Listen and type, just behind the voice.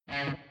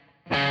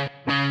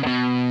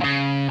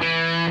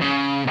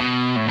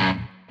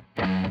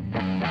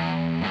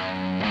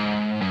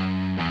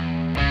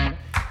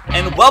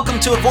everyone. Welcome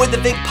to Avoid the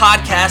Vig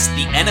podcast,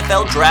 the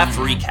NFL Draft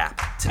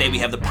Recap. Today we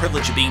have the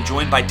privilege of being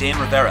joined by Dan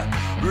Rivera.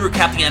 We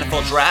recap the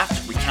NFL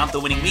Draft, recount the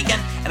winning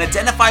weekend, and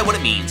identify what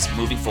it means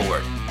moving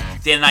forward.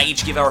 Dan and I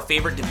each give our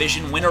favorite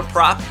division winner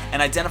prop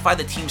and identify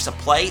the teams to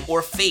play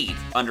or fade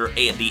under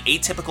the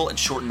atypical and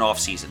shortened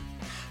offseason.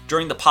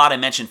 During the pod, I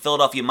mentioned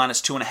Philadelphia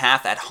minus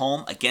 2.5 at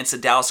home against the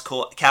Dallas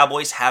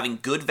Cowboys having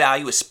good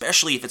value,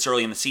 especially if it's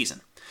early in the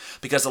season,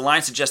 because the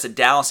line suggests that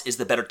Dallas is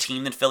the better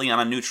team than Philly on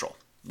a neutral,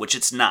 which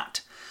it's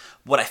not.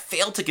 What I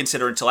failed to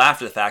consider until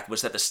after the fact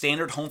was that the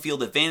standard home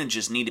field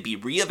advantages need to be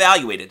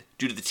reevaluated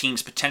due to the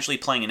teams potentially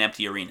playing in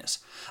empty arenas.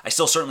 I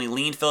still certainly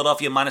lean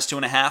Philadelphia minus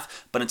 2.5,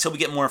 but until we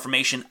get more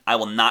information, I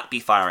will not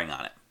be firing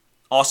on it.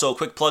 Also, a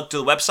quick plug to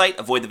the website,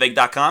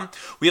 avoidthevig.com.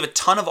 We have a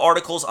ton of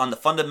articles on the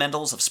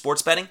fundamentals of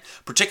sports betting,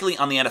 particularly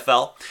on the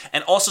NFL,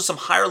 and also some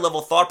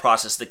higher-level thought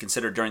process to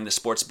consider during the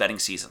sports betting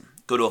season.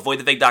 Go to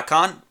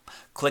avoidthevig.com,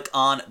 click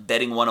on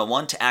Betting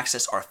 101 to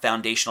access our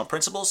foundational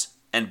principles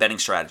and betting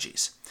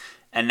strategies.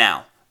 And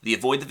now, the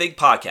Avoid the Vig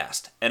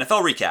podcast,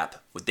 NFL Recap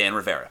with Dan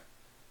Rivera.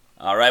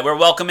 All right, we're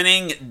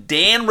welcoming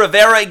Dan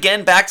Rivera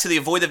again back to the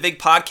Avoid the Vig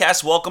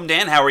podcast. Welcome,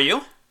 Dan. How are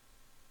you?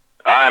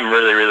 I'm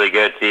really, really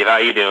good, Steve. How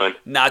are you doing?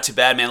 Not too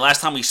bad, man.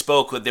 Last time we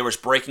spoke, there was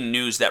breaking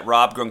news that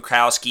Rob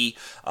Gronkowski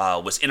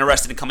was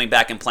interested in coming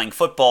back and playing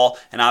football,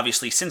 and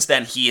obviously since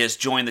then he has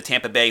joined the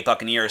Tampa Bay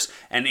Buccaneers.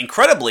 And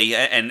incredibly,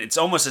 and it's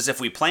almost as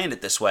if we planned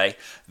it this way,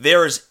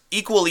 there's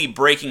equally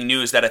breaking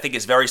news that I think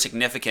is very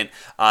significant.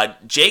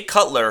 Jay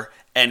Cutler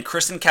and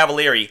Kristin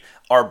Cavallari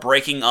are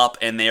breaking up,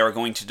 and they are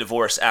going to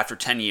divorce after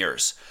 10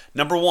 years.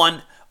 Number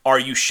one, are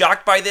you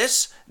shocked by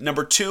this?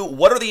 Number two,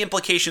 what are the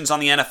implications on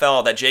the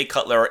NFL that Jay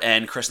Cutler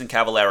and Kristin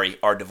Cavallari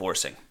are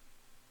divorcing?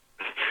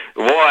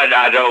 One,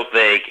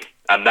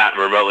 I'm not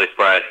remotely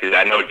surprised because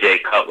I know Jay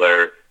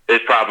Cutler,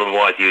 his problem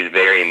was he was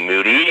very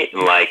moody.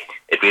 Like,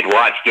 if he'd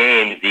watch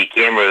games, the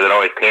camera would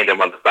always pan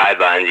him on the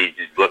sidelines. He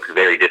just looks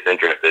very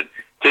disinterested.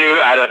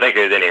 Two, I don't think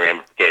there's any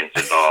ramifications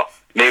at all.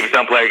 Maybe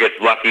some player gets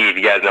lucky, if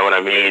you guys know what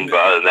I mean, but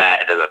other than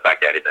that, it doesn't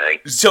affect anything.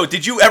 So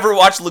did you ever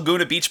watch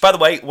Laguna Beach? By the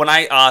way, when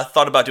I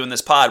thought about doing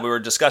this pod, we were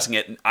discussing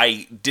it,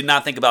 I did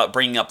not think about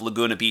bringing up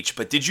Laguna Beach,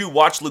 but did you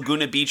watch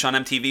Laguna Beach on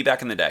MTV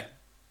back in the day?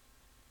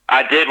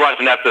 I did watch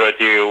an episode or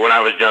two when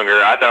I was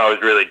younger. I thought it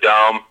was really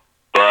dumb,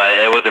 but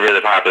it was a really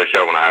popular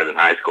show when I was in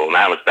high school, and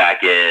that was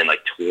back in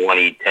like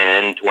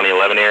 2010,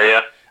 2011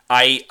 area.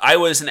 I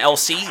was an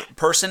LC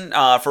person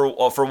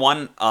for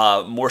one,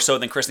 more so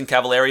than Kristin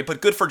Cavallari,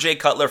 but good for Jay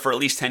Cutler for at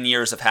least 10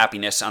 years of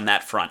happiness on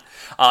that front.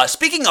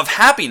 Speaking of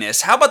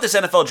happiness, how about this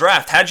NFL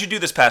draft? How did you do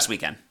this past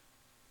weekend?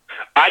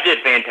 I did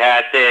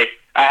fantastic.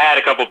 I had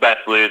a couple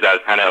bets lose I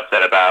was kind of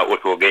upset about,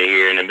 which we'll get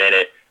here in a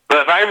minute. But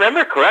if I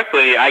remember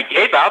correctly, I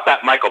gave out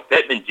that Michael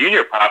Pittman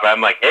Jr. prop.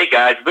 I'm like, hey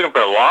guys, if you're looking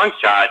for a long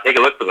shot, take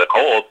a look for the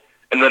Colts.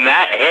 And then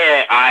that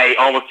hit, I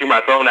almost threw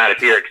my phone out of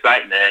pure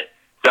excitement.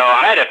 So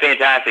I had a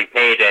fantastic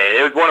payday.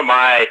 It was one of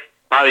my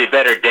probably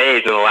better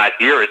days in the last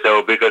year or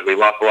so because we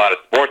lost a lot of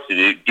sports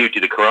due to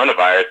the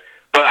coronavirus.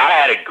 But I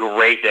had a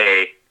great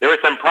day. There were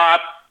some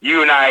props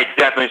you and I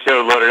definitely should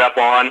have loaded up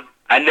on.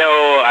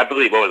 I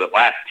believe, what was it,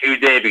 last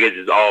Tuesday, because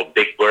it's all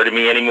big blur to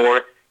me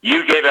anymore.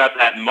 You gave out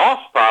that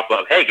Moss prop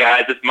of, hey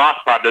guys, this Moss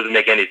prop doesn't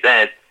make any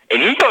sense.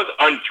 And he goes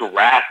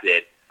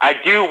undrafted. I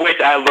do wish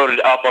I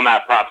loaded up on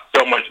that prop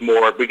so much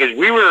more because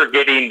we were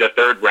getting the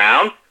third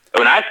round.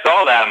 When I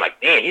saw that, I'm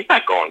like, man, he's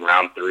not going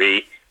round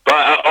 3.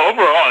 But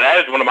overall,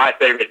 that is one of my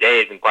favorite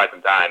days in quite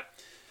some time.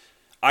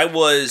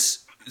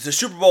 The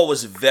Super Bowl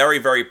was very,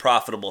 very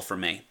profitable for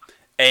me.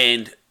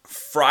 And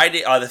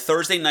the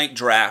Thursday night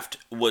draft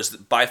was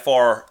by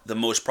far the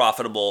most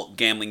profitable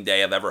gambling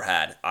day I've ever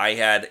had. I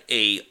had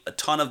a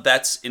ton of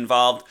bets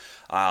involved.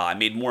 I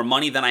made more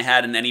money than I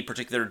had in any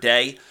particular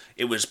day.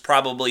 It was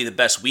probably the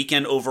best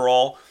weekend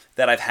overall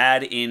that I've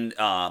had in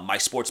my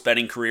sports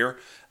betting career.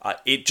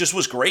 It just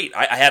was great.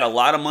 I had a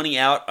lot of money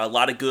out, a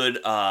lot of good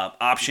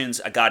options.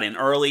 I got in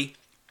early.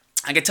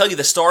 I can tell you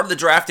the start of the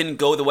draft didn't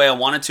go the way I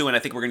wanted to, and I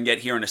think we're going to get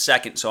here in a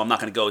second, so I'm not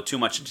going to go too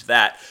much into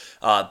that.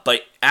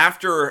 But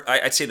after,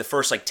 I'd say the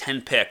first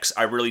 10 picks,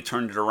 I really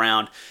turned it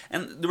around,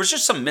 and there was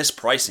just some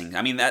mispricing.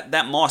 I mean,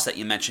 that Moss that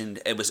you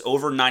mentioned, it was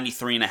over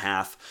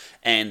 93.5,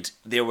 and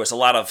there was a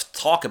lot of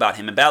talk about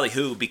him in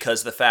Ballyhoo because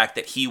of the fact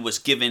that he was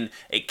given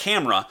a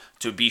camera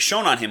to be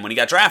shown on him when he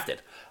got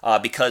drafted.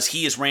 Because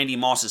he is Randy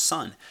Moss's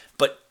son.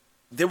 But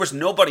there was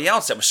nobody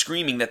else that was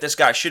screaming that this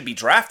guy should be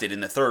drafted in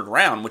the third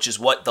round, which is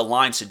what the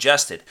line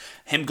suggested.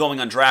 Him going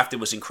undrafted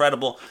was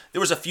incredible. There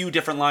was a few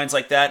different lines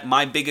like that.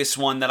 My biggest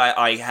one that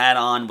I had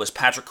on was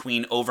Patrick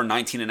Queen over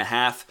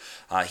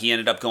 19.5. He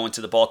ended up going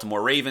to the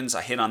Baltimore Ravens.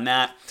 I hit on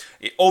that.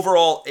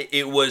 Overall,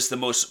 it was the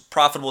most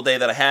profitable day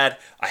that I had.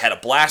 I had a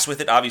blast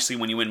with it. Obviously,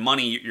 when you win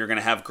money, you're going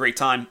to have a great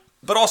time.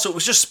 But also, it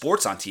was just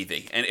sports on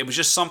TV. And it was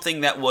just something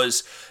that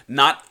was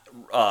not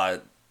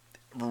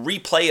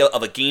replay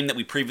of a game that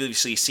we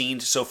previously seen.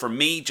 So for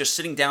me, just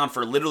sitting down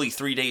for literally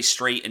 3 days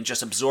straight and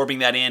just absorbing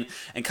that in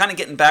and kind of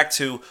getting back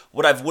to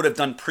what I would have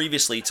done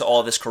previously to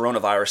all this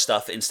coronavirus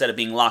stuff instead of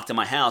being locked in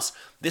my house,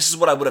 this is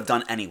what I would have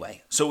done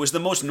anyway. So it was the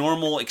most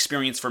normal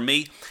experience for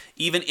me,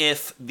 even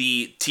if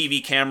the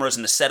TV cameras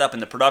and the setup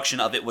and the production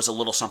of it was a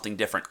little something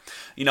different.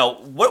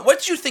 What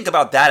did you think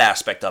about that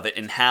aspect of it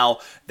and how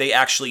they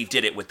actually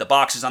did it with the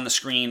boxes on the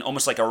screen,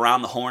 almost like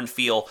around the horn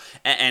feel,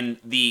 and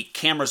the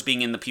cameras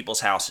being in the people's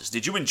houses?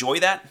 Did you enjoy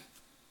that?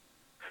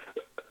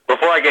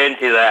 Before I get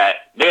into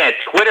that, man,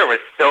 Twitter was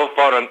so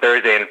fun on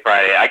Thursday and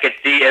Friday. I could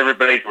see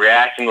everybody's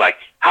reaction, like,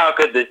 how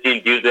could this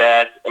team do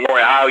that? Or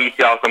how you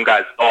see how some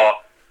guys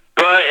fall.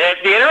 But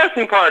the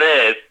interesting part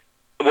is,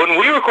 when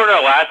we recorded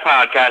our last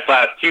podcast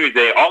last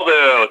Tuesday, all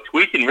the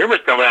tweets and rumors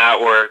coming out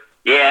were,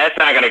 yeah, it's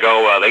not going to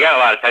go well. They got a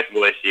lot of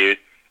technical issues.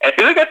 And if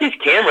you look at these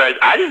cameras,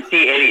 I didn't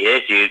see any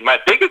issues. My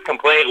biggest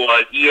complaint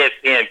was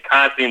ESPN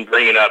constantly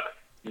bringing up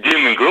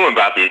doom and gloom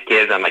about these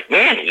kids. I'm like,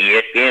 man,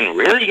 ESPN,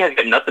 really? You guys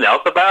got nothing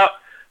else about?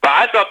 But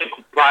I thought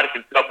the product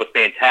itself was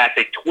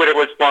fantastic. Twitter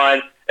was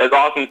fun. It was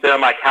awesome to sit on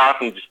my couch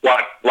and just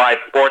watch live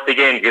sports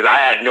again because I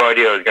had no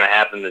idea what was going to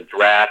happen in the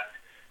draft.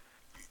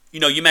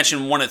 You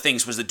mentioned one of the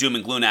things was the doom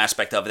and gloom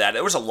aspect of that.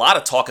 There was a lot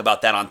of talk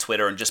about that on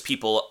Twitter and just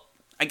people,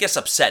 I guess,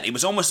 upset. It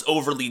was almost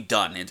overly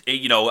done.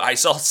 I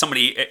saw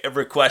somebody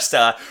request,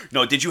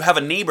 did you have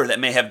a neighbor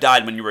that may have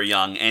died when you were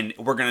young? And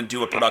we're going to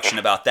do a production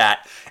about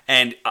that.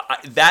 And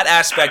that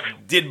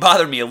aspect did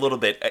bother me a little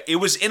bit. It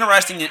was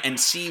interesting and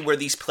see where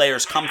these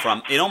players come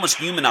from. It almost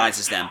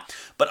humanizes them.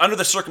 But under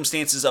the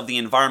circumstances of the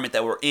environment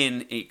that we're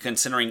in,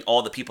 considering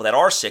all the people that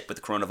are sick with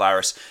the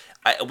coronavirus,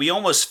 we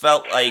almost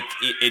felt like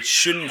it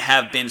shouldn't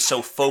have been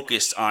so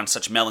focused on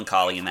such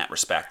melancholy in that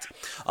respect.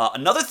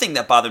 Another thing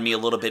that bothered me a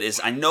little bit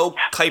is I know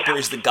Kiper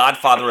is the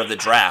godfather of the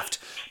draft,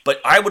 but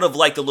I would have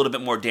liked a little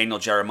bit more Daniel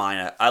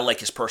Jeremiah. I like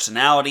his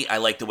personality. I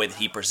like the way that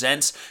he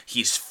presents.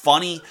 He's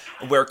funny.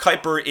 Where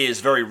Kiper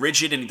is very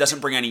rigid and he doesn't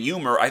bring any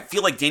humor, I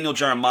feel like Daniel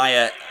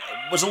Jeremiah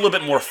was a little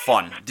bit more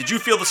fun. Did you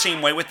feel the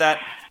same way with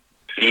that?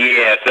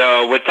 Yeah,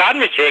 so with Todd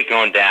McShay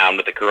going down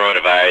with the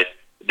coronavirus,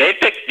 they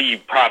picked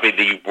probably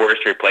the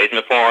worst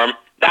replacement for him.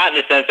 Not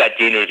in the sense that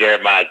Daniel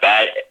Jeremiah is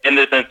bad, in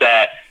the sense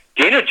that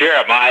Daniel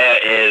Jeremiah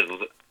is,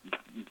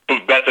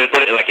 best way to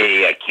put it, like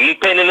a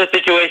kingpin in this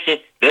situation.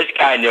 This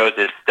guy knows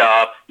his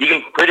stuff. You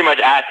can pretty much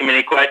ask him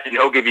any question,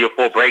 he'll give you a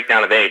full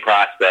breakdown of any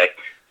prospect.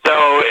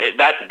 So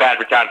that's bad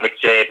for Todd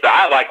McShay. So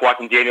I like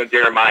watching Daniel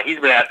Jeremiah. He's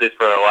been at this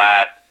for the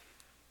last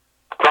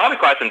probably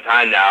quite some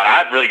time now.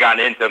 I've really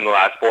gotten into him the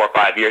last 4 or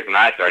 5 years when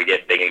I started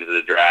getting big into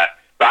the draft.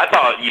 But I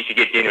thought you should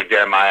get Daniel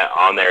Jeremiah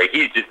on there.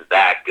 He's just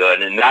that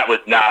good, and that was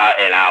not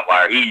an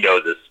outlier. He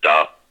knows his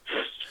stuff.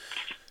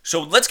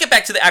 So let's get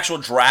back to the actual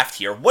draft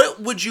here. What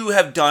would you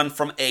have done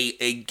from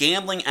a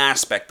gambling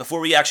aspect,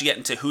 before we actually get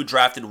into who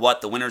drafted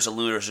what, the winners and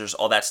losers,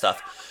 all that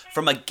stuff?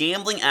 From a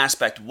gambling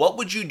aspect, what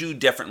would you do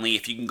differently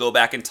if you can go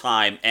back in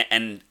time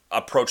and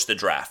approach the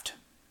draft?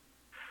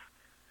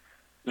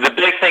 The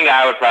big thing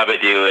I would probably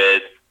do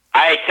is,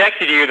 I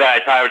texted you that I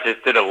probably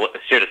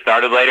should have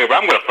started later, but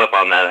I'm going to flip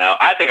on that now.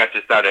 I think I should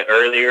have started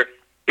earlier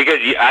because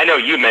I know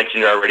you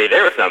mentioned already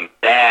there were some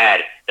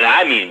bad, and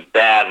I mean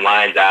bad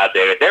lines out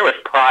there. There was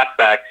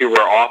prospects who were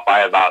off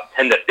by about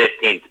 10 to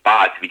 15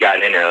 spots if you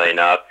got in early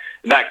enough,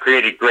 and that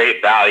created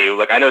great value.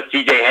 Like I know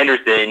C.J.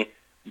 Henderson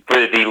for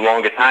the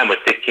longest time was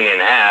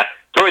 16.5.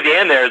 Toward the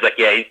end there, it was like,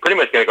 yeah, he's pretty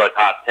much going to go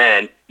top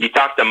 10. You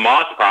talked to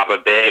Moss Prop a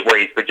bit where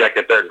he's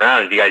projected third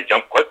round. If you guys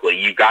jump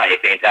quickly, you got a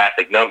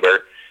fantastic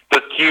number.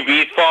 Those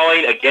QBs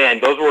falling,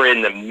 again, those were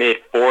in the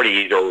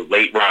mid-40s or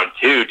late round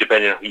 2,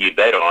 depending on who you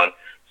bet on.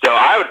 So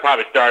I would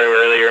probably start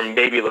earlier,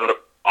 maybe load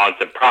on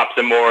some props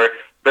some more.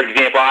 For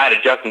example, I had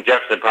a Justin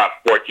Jefferson prop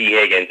for T.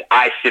 Higgins.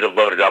 I should have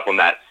loaded up on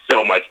that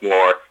so much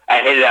more.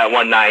 I hit it at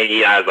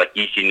 190, and I was like,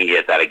 you shouldn't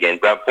hit that again.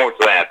 But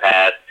unfortunately, I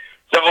passed.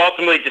 So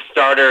ultimately, just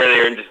start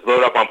earlier and just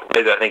load up on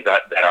plays I think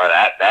that are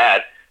that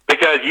bad.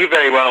 Because you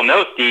very well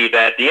know, Steve,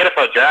 that the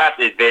NFL draft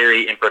is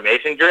very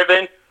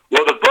information-driven.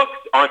 Well, the books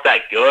aren't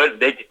that good.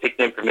 They just take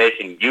the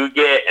information you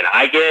get and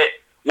I get.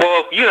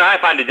 Well, if you and I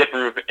find a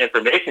different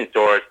information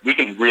source, we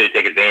can really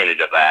take advantage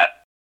of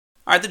that.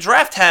 All right, the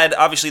draft had,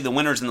 obviously, the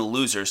winners and the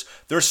losers.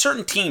 There are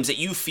certain teams that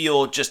you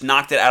feel just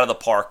knocked it out of the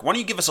park. Why don't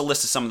you give us a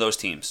list of some of those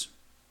teams?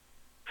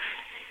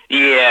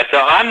 Yeah, so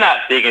I'm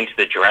not big into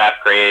the draft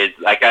grades.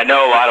 Like, I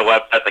know a lot of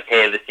websites like,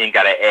 hey, this team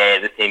got an A,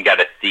 this team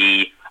got a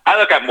C. I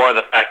look at more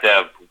the fact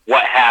of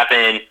what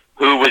happened,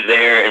 who was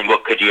there, and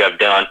what could you have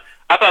done.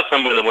 I thought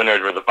some of the winners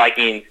were the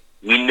Vikings.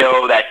 We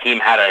know that team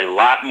had a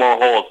lot more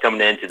holes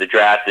coming into the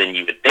draft than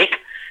you would think.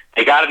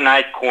 They got a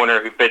nice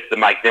corner who fits the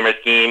Mike Zimmer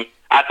scheme.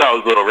 I thought it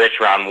was a little rich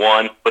round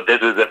 1, but this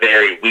was a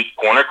very weak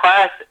corner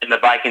class, and the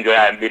Vikings would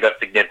have moved up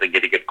significantly to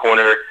get a good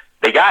corner.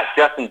 They got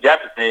Justin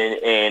Jefferson,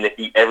 and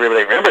if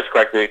everybody remembers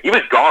correctly, he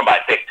was gone by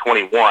pick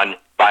 21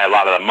 by a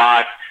lot of the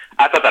mocks.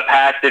 I thought the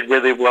pass did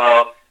really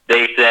well.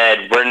 They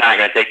said, we're not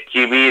going to take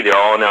QB. They're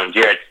all known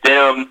Jarrett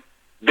Stidham.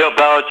 Bill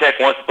Belichick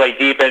wants to play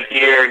defense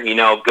here,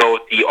 go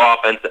with the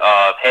offense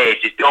of, hey,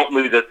 just don't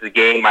lose us the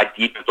game. My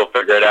defense will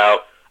figure it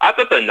out. I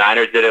thought the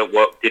Niners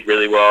did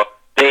really well.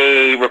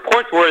 The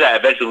reports were that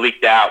eventually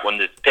leaked out when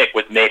this pick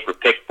was made for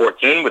pick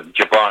 14 with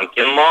Javon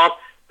Kinlaw.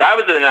 That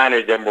was the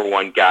Niners' number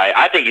one guy.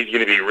 I think he's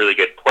going to be a really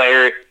good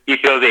player. He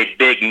shows a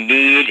big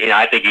need, and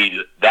I think he's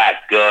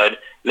that good.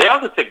 They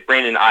also took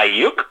Brandon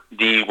Ayuk,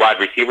 the wide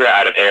receiver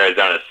out of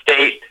Arizona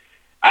State.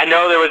 I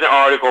know there was an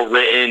article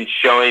written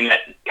showing that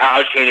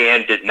Kyle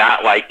Shanahan did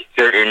not like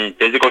certain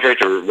physical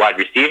traits or wide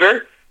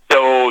receiver,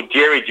 so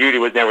Jerry Jeudy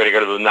was never going to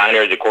go to the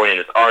Niners according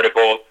to this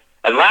article.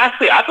 And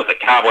lastly, I thought the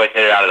Cowboys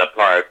hit it out of the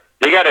park.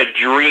 They got a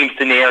dream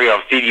scenario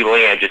of CeeDee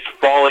Lamb just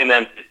falling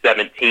them to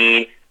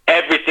 17.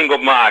 Every single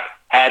mock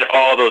had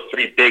all those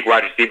three big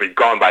wide receivers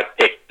gone by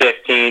pick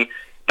 15.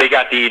 They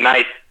got the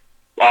nice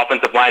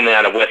offensive lineman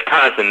out of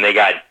Wisconsin. They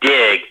got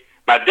Diggs.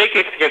 My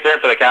biggest concern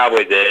for the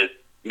Cowboys is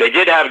they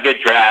did have a good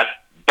draft,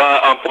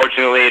 but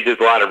unfortunately there's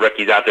a lot of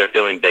rookies out there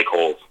filling big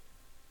holes.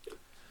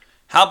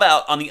 How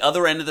about on the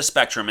other end of the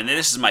spectrum, and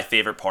this is my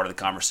favorite part of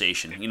the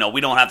conversation.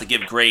 We don't have to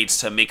give grades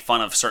to make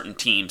fun of certain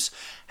teams.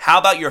 How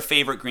about your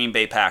favorite Green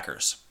Bay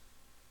Packers?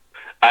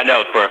 I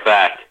know for a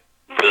fact,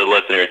 for the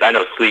listeners, I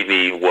know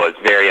Sleepy was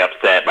very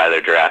upset by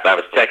their draft. I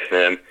was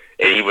texting him,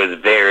 and he was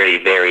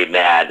very, very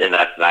mad, and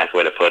that's a nice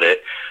way to put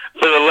it.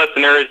 For the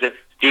listeners,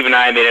 Steve and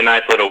I made a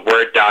nice little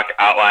Word doc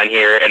outline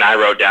here, and I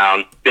wrote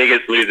down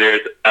biggest losers,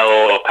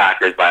 LOL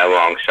Packers by a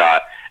long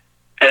shot.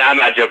 And I'm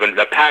not joking.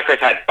 The Packers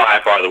had by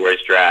far the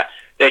worst draft.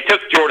 They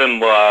took Jordan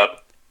Love.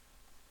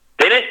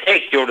 They didn't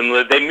take Jordan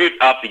Love. They moved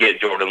up to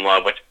get Jordan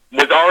Love, which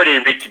was already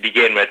a reach to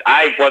begin with.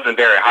 I wasn't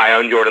very high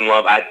on Jordan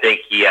Love. I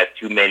think he has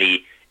too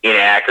many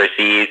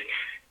inaccuracies.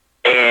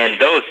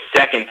 And those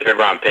second,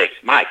 third-round picks,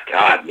 my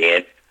God,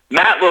 man.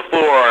 Matt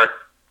LaFleur,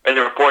 as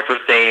the reports were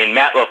saying,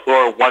 Matt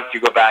LaFleur wants to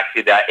go back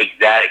to that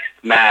exotic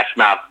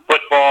smash-mouth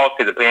football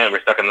because apparently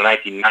we're stuck in the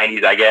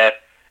 1990s, I guess.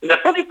 And the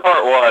funny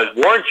part was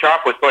Warren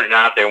Sharp was putting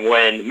out there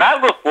when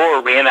Matt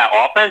LaFleur ran that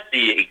offense,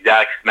 the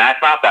exotic smash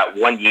mouth, that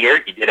 1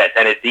 year he did at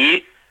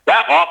Tennessee,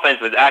 that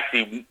offense was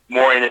actually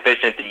more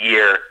inefficient the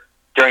year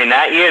during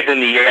that year than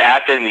the year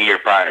after and the year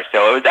prior.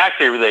 So it was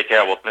actually a really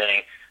terrible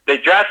thing. They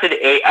drafted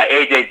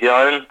A.J.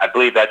 Dillon, I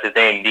believe that's his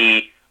name,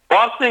 the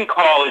Boston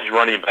College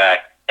running back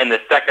in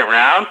the second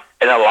round,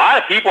 and a lot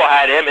of people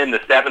had him in the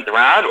seventh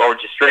round or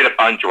just straight up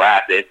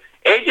undrafted.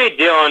 A.J.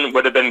 Dillon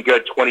would have been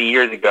good 20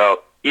 years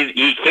ago.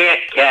 He can't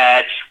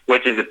catch,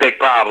 which is a big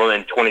problem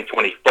in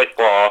 2020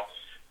 football.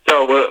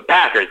 So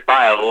Packers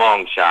by a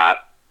long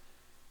shot.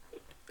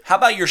 How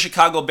about your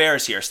Chicago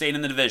Bears here, staying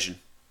in the division?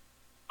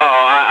 Oh,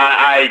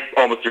 I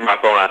almost threw my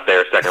phone out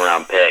there, second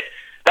round pick.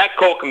 That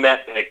Cole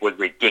Kmet pick was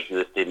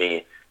ridiculous to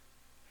me.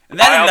 And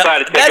that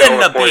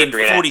ended up being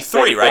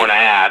 43, right?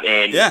 44.5,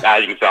 and yeah.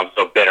 As you can tell, I'm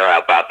so bitter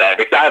about that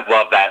because I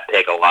love that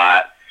pick a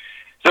lot.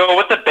 So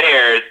with the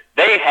Bears,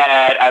 they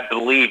had, I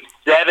believe,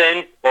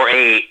 7 or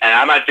 8, and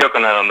I'm not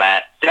joking on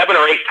that, 7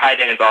 or 8 tight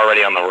ends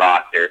already on the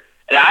roster.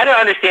 And I don't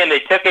understand they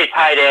took a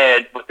tight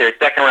end with their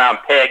second-round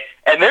pick,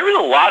 and there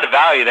was a lot of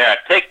value there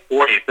at pick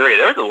 43.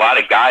 There was a lot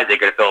of guys they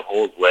could have filled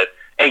holes with.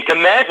 And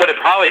Kmet would have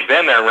probably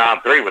been there in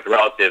round 3 with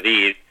relative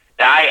ease.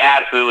 And I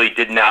absolutely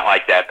did not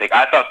like that pick.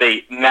 I thought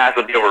they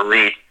massively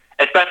overreached,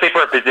 especially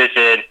for a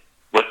position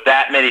with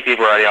that many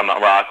people already on the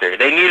roster.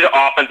 They needed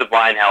offensive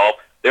line help.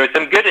 There was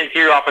some good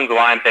interior offensive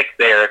line picks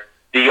there.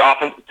 The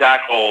offensive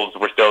tackles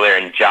were still there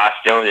in Josh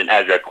Jones and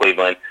Ezra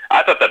Cleveland.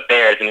 I thought the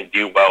Bears didn't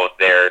do well with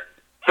their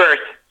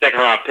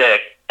second-round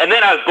pick. And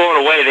then I was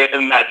blown away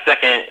in that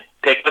second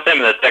pick with them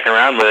in the second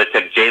round where they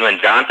took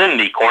Jalen Johnson,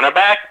 the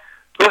cornerback,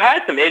 who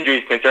had some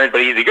injuries concerns, but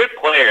he's a good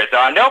player. So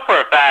I know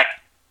for a fact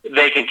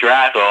they can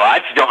draft well. I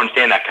just don't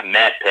understand that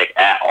Kmet pick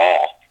at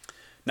all.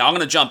 Now, I'm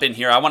going to jump in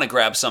here. I want to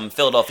grab some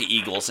Philadelphia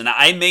Eagles, and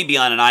I may be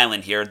on an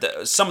island here.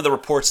 Some of the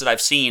reports that I've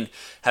seen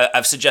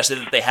have suggested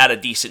that they had a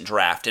decent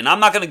draft, and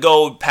I'm not going to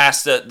go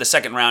past the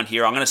second round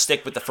here. I'm going to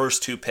stick with the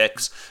first 2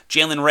 picks,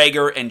 Jalen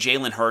Reagor and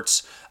Jalen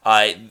Hurts.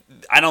 I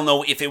don't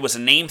know if it was a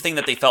name thing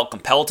that they felt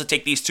compelled to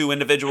take these 2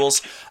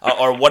 individuals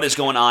or what is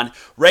going on.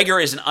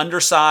 Reagor is an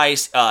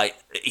undersized.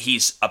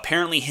 He's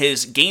apparently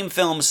his game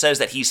film says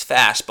that he's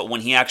fast, but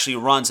when he actually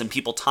runs and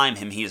people time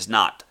him, he is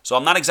not. So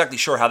I'm not exactly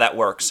sure how that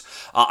works.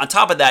 On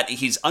top of that,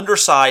 he's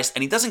undersized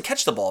and he doesn't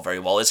catch the ball very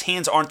well. His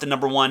hands aren't the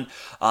number one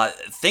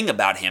thing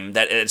about him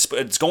that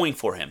it's going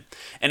for him.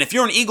 And if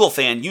you're an Eagle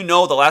fan, you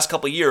know the last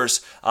couple of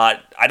years,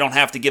 I don't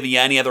have to give you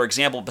any other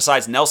example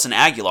besides Nelson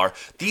Aguilar.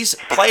 These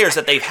players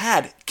that they've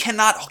had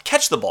cannot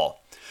catch the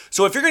ball.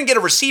 So if you're going to get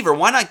a receiver,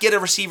 why not get a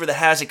receiver that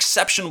has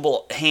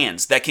exceptional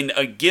hands that can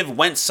give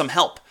Wentz some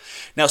help?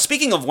 Now,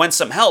 speaking of Wentz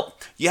some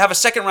help, you have a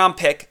second-round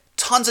pick,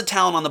 tons of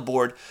talent on the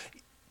board.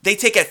 They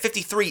take at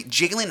 53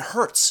 Jalen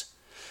Hurts.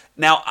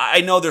 Now,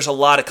 I know there's a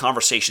lot of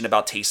conversation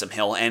about Taysom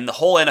Hill, and the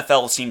whole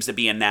NFL seems to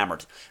be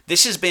enamored.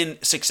 This has been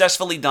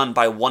successfully done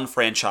by one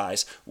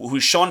franchise, who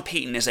Sean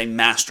Payton is a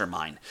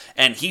mastermind.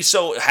 And he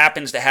so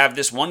happens to have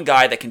this one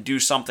guy that can do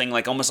something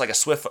like almost like a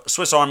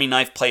Swiss Army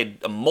knife, play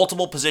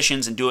multiple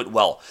positions and do it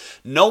well.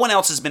 No one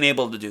else has been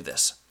able to do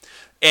this.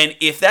 And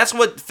if that's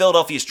what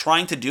Philadelphia is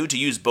trying to do, to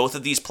use both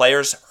of these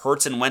players,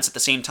 Hurts and Wentz, at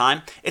the same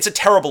time, it's a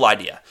terrible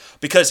idea.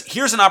 Because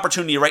here's an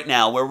opportunity right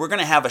now where we're going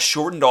to have a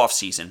shortened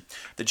offseason.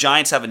 The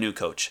Giants have a new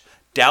coach.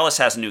 Dallas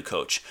has a new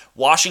coach.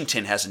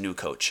 Washington has a new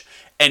coach.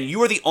 And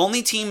you are the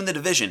only team in the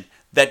division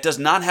that does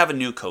not have a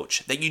new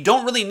coach, that you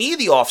don't really need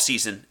the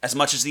offseason as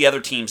much as the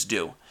other teams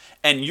do.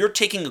 And you're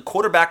taking a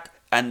quarterback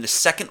in the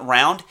second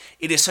round.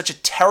 It is such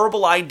a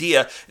terrible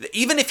idea.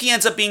 Even if he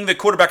ends up being the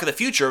quarterback of the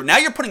future, now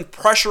you're putting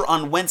pressure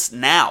on Wentz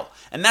now.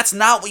 And that's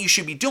not what you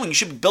should be doing. You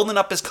should be building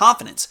up his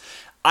confidence.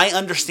 I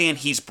understand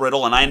he's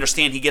brittle, and I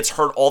understand he gets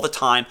hurt all the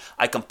time.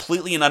 I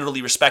completely and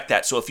utterly respect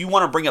that. So if you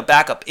want to bring a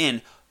backup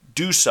in,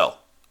 do so.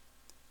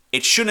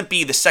 It shouldn't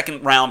be the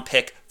second round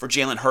pick for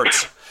Jalen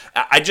Hurts.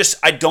 I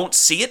don't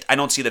see it. I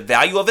don't see the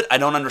value of it. I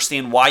don't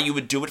understand why you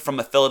would do it from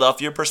a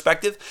Philadelphia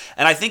perspective.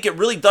 And I think it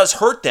really does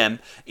hurt them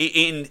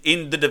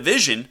in the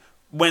division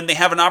when they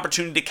have an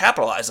opportunity to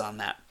capitalize on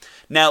that.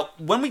 Now,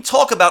 when we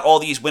talk about all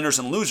these winners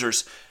and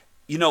losers,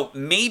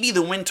 maybe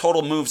the win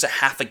total moves a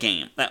half a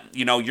game.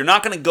 You're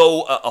not going to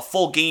go a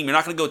full game. You're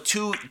not going to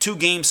go two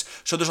games.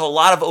 So there's a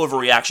lot of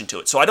overreaction to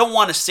it. So I don't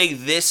want to say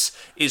this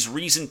is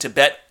reason to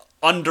bet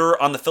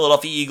under on the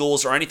Philadelphia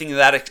Eagles or anything in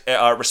that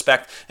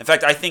respect. In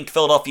fact, I think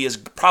Philadelphia is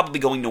probably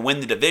going to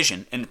win the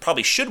division and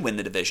probably should win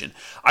the division.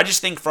 I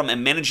just think from a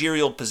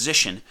managerial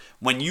position,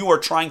 when you are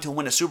trying to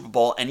win a Super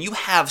Bowl and you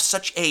have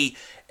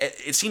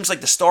it seems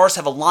like the stars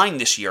have aligned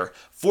this year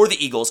for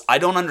the Eagles, I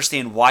don't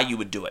understand why you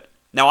would do it.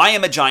 Now, I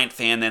am a Giant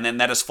fan, and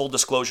that is full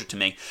disclosure to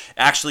me.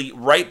 Actually,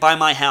 right by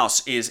my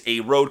house is a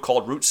road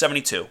called Route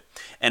 72.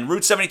 And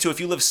Route 72, if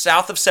you live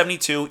south of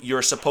 72,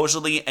 you're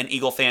supposedly an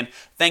Eagle fan.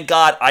 Thank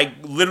God, I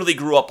literally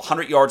grew up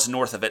 100 yards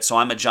north of it, so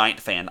I'm a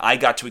Giant fan. I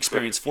got to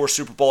experience 4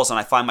 Super Bowls, and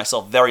I find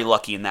myself very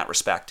lucky in that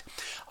respect.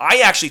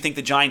 I actually think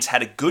the Giants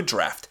had a good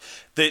draft.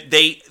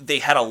 They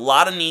had a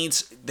lot of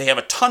needs. They have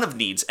a ton of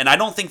needs, and I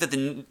don't think that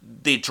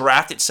the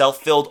draft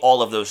itself filled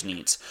all of those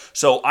needs.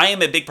 So I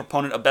am a big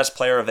proponent of best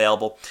player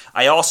available.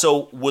 I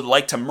also would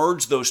like to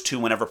merge those two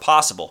whenever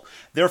possible.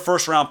 Their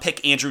first-round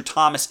pick, Andrew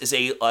Thomas, is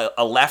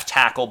a left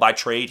tackle by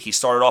trade. He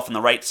started off on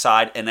the right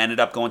side and ended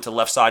up going to the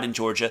left side in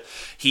Georgia.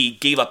 He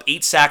gave up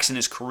 8 sacks in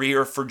his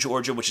career for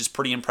Georgia, which is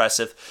pretty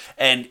impressive.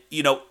 And,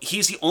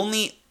 he's the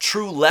only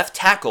true left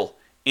tackle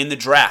in the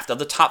draft of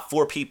the top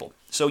 4 people.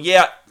 So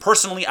yeah,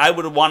 personally, I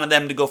would have wanted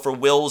them to go for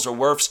Wills or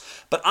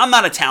Wirfs, but I'm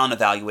not a talent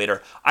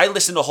evaluator. I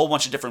listen to a whole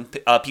bunch of different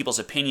people's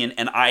opinion,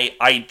 and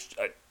I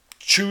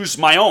choose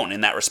my own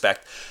in that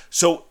respect.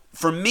 So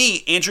for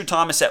me, Andrew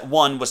Thomas at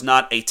 1 was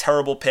not a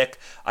terrible pick.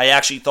 I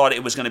actually thought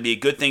it was going to be a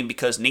good thing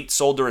because Nate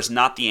Solder is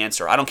not the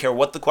answer. I don't care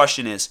what the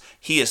question is.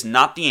 He is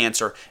not the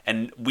answer,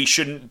 and we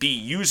shouldn't be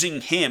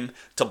using him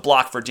to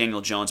block for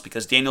Daniel Jones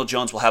because Daniel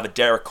Jones will have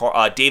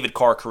a David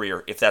Carr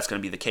career if that's going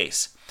to be the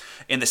case.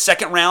 In the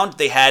second round,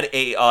 they had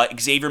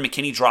Xavier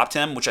McKinney dropped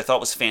him, which I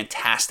thought was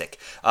fantastic.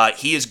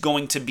 He is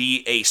going to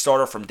be a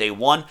starter from day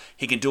one.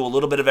 He can do a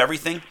little bit of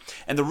everything.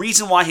 And the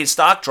reason why his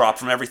stock dropped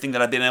from everything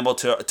that I've been able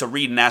to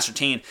read and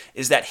ascertain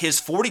is that his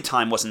 40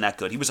 time wasn't that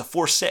good. He was a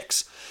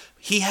 4.6.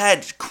 He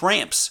had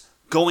cramps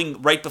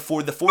going right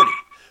before the 40.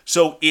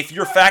 So if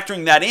you're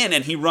factoring that in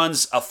and he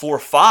runs a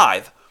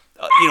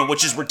 4.5,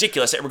 which is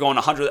ridiculous that we're going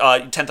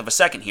 100th of a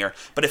second here.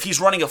 But if he's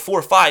running a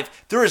 4.5,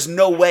 there is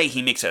no way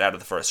he makes it out of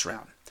the first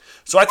round.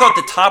 So I thought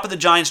the top of the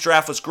Giants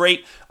draft was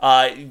great.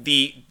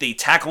 The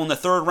tackle in the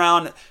third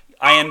round,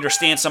 I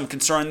understand some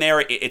concern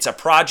there. It's a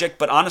project,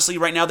 but honestly,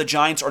 right now the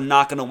Giants are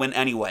not going to win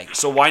anyway.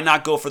 So why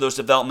not go for those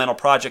developmental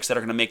projects that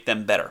are going to make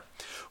them better?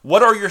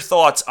 What are your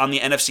thoughts on the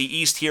NFC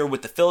East here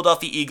with the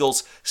Philadelphia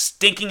Eagles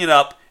stinking it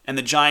up and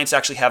the Giants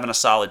actually having a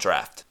solid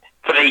draft?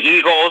 For the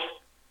Eagles,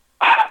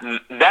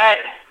 that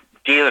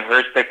Jalen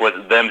Hurts pick was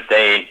them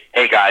saying,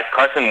 hey guys,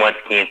 Carson Wentz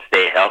can't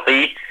stay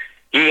healthy.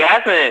 He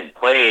hasn't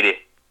played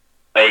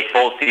a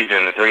full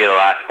season in 3 of the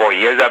last 4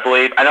 years, I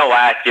believe. I know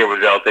last year was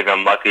relatively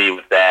unlucky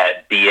with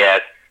that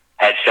BS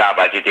headshot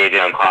by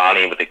Jadeveon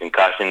Clowney with the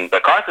concussion,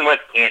 but Carson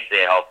Wentz can't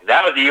stay healthy.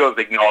 That was the Eagles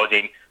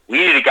acknowledging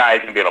we need a guy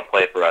who's going to be able to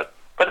play for us.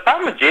 But the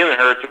problem with Jalen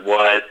Hurts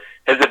was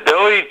his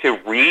ability to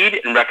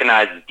read and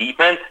recognize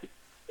defense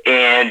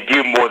and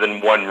do more than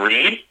one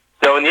read.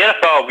 So in the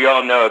NFL, we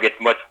all know it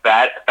gets much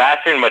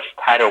faster and much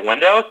tighter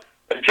windows.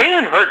 But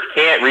Jalen Hurts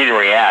can't read and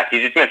react.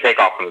 He's just going to take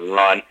off and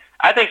run.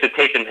 I think the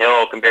Taysom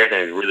Hill comparison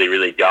is really,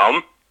 really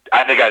dumb.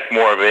 I think that's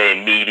more of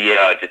a media,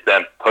 just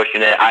them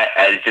pushing it.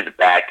 It's just a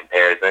bad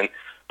comparison.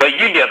 But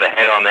you get the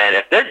head on that.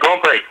 If they're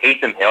going for a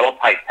Taysom Hill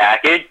type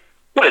package,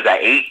 what is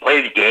that, 8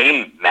 plays a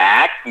game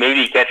max?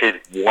 Maybe he catches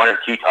 1 or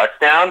 2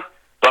 touchdowns.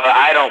 But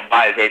I don't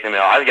buy the Taysom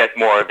Hill. I think that's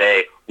more of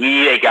we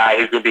need a guy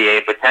who could be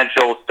a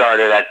potential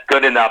starter that's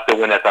good enough to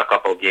win us a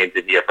couple of games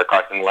this year for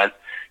Carson Wentz.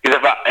 Because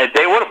if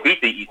they would have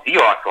beat the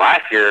Seahawks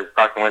last year,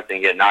 Carson Wentz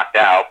didn't get knocked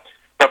out.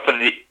 But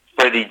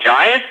for the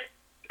Giants,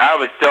 I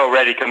was so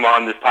ready to come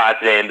on this pod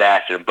today and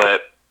bash them,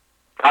 but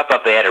I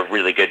thought they had a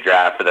really good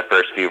draft for the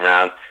first few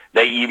rounds.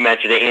 You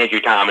mentioned Andrew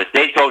Thomas.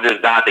 Nate Solder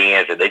is not the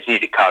answer. They just need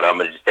to cut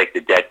him and just take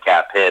the dead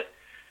cap hit.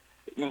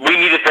 we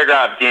need to figure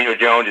out if Daniel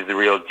Jones is the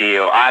real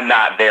deal. I'm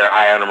not very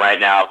high on him right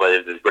now, but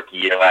it was his rookie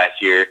year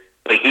last year.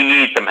 But he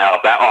needs some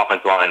help. That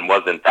offensive line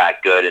wasn't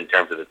that good in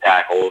terms of the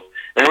tackles.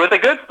 And with a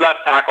good left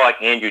tackle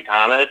like Andrew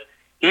Thomas,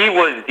 he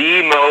was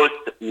the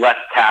most left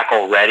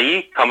tackle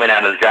ready coming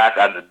out of the draft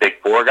out of the big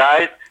four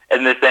guys.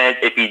 In the sense,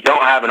 if you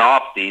don't have an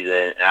off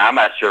season, and I'm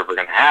not sure if we're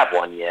going to have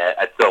one yet,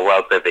 that's still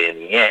relatively in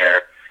the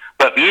air.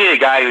 But if you need a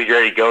guy who's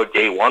ready to go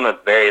day one with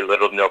very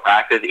little to no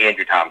practice,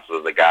 Andrew Thomas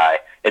was the guy.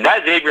 And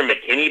that Xavier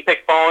McKinney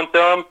pick falling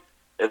to him,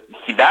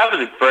 that was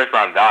his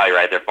first-round value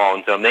right there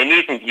falling to him. They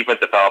need some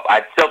defensive help.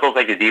 I still don't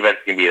think the defense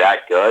can be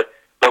that good.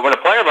 But when a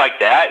player like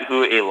that,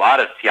 who a lot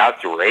of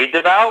scouts raved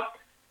about,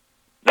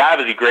 that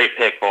was a great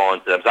pick falling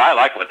to them. So I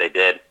like what they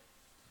did.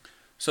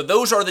 So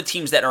those are the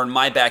teams that are in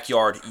my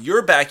backyard,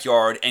 your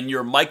backyard, and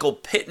your Michael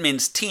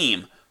Pittman's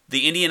team,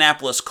 the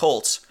Indianapolis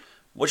Colts.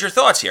 What's your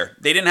thoughts here?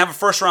 They didn't have a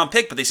first-round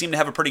pick, but they seem to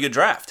have a pretty good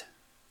draft.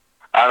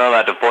 I don't know,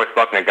 that DeForest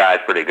Buckner guy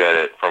is pretty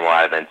good from what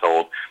I've been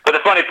told. But the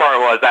funny part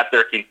was that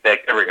 13th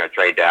pick, they were going to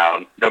trade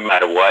down no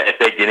matter what. If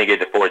they didn't get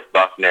DeForest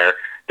Buckner,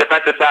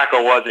 defensive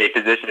tackle was a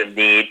position of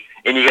need,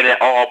 and you get an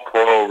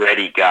all-pro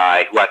ready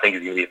guy who I think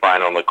is going to be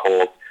fine on the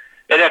Colts.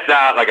 And if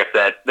not, like I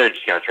said, they're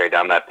just going to trade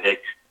down that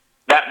pick.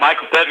 That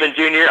Michael Pittman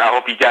Jr., I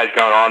hope you guys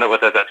got on it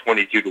with us at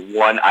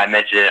 22-1. I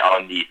mentioned it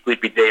on the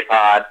Sleepy Day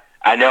pod.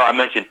 I know I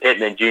mentioned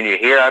Pittman Jr.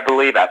 here, I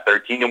believe, at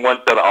 13-1,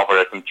 so that offered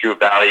us some true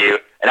value.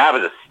 And I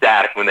was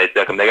ecstatic when they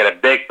took him. They got a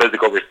big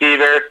physical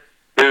receiver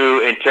who,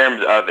 in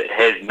terms of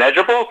his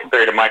measurables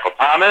compared to Michael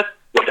Thomas,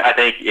 which I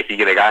think if you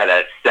get a guy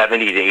that's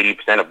 70 to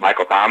 80% of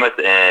Michael Thomas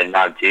in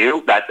round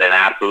two, that's an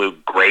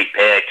absolute great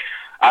pick.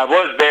 I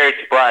was very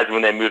surprised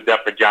when they moved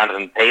up for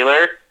Jonathan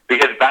Taylor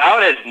because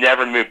Bowden has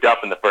never moved up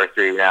in the first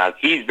three rounds.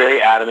 He's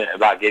very adamant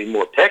about getting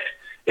more picks,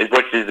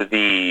 which is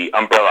the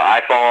umbrella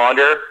I fall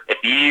under.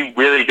 If you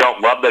really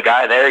don't love the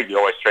guy there, you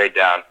always trade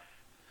down.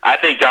 I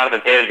think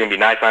Jonathan Taylor's going to be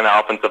nice on the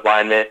offensive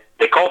lineman.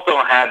 The Colts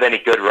don't have any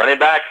good running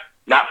backs,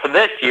 not for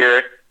this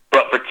year,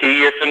 but for 2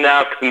 years from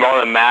now, because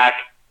Marlon Mack,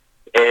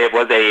 it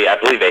was I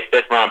believe, a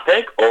fifth-round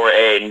pick or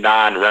a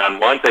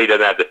non-round one, so he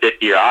doesn't have the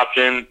fifth-year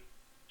option.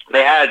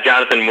 They had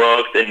Jonathan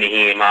Wilkes and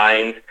Nyheim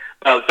Hines.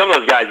 Some of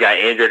those guys got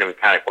injured and was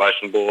kind of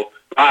questionable.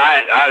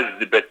 I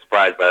was a bit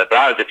surprised by that, but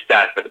I was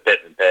ecstatic for the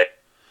Pittman pick.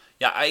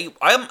 Yeah,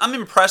 I'm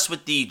impressed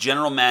with the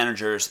general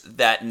managers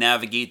that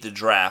navigate the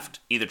draft,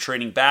 either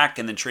trading back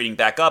and then trading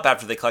back up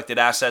after they collected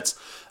assets.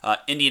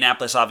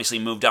 Indianapolis obviously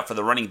moved up for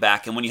the running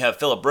back, and when you have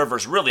Phillip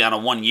Rivers really on a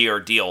one-year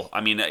deal,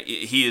 I mean,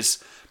 he's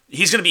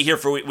going to be here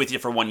with you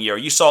for 1 year.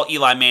 You saw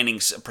Eli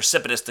Manning's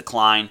precipitous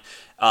decline.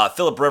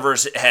 Phillip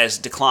Rivers has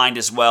declined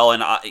as well,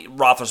 and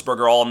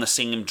Roethlisberger all in the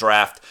same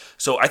draft.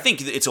 So I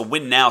think it's a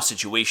win-now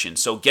situation.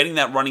 So getting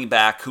that running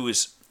back who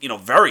is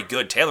very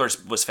good. Taylor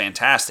was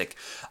fantastic.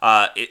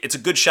 It's a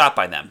good shot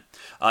by them.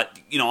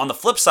 On the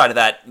flip side of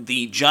that,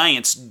 the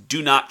Giants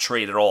do not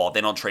trade at all.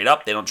 They don't trade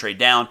up. They don't trade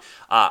down.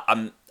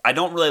 I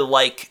don't really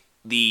like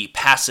the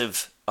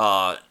passive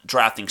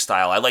drafting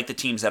style. I like the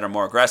teams that are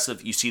more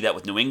aggressive. You see that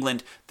with New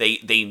England.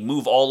 They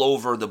move all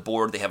over the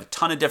board. They have a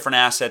ton of different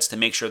assets to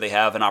make sure they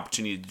have an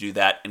opportunity to do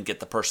that and get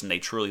the person they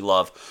truly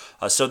love.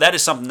 So that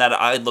is something that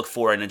I look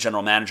for in a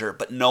general manager,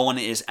 but no one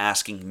is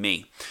asking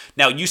me.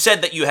 Now, you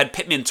said that you had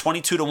Pittman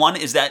 22-1.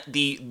 Is that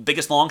the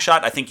biggest long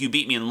shot? I think you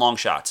beat me in long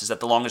shots. Is that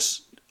the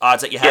longest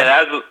odds that you had?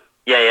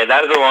 Yeah,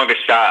 that was the longest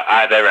shot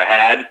I've ever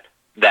had.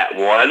 That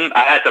one.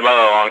 I had some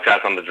other long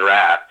shots on the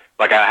draft.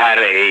 Like I had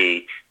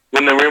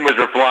when the rumors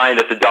were flying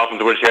that the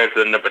Dolphins would chance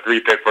the number 3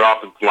 pick for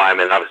offensive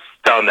lineman, I was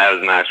telling that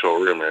was an actual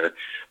rumor.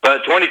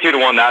 But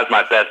 22-1, that was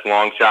my best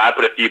long shot. I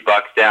put a few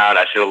bucks down.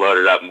 I should have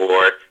loaded up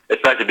more,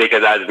 especially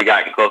because as we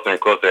got closer and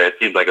closer, it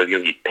seemed like it was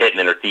going to be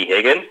Pittman or T.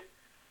 Higgins.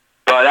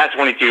 But that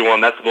 22-1,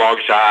 that's the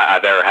longest shot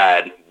I've ever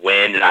had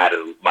win, and I had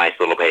a nice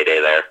little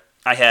payday there.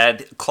 I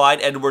had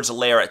Clyde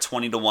Edwards-Helaire at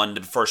 20-1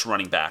 to the first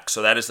running back.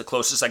 So that is the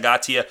closest I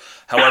got to you.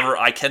 However,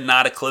 I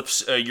cannot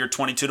eclipse your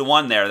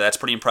 22-1 there. That's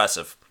pretty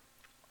impressive.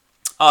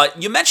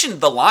 You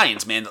mentioned the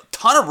Lions, man. A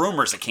ton of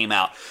rumors that came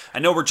out. I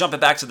know we're jumping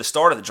back to the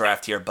start of the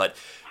draft here, but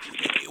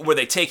were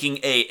they taking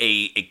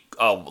a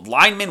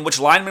lineman? Which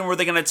lineman were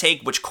they going to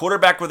take? Which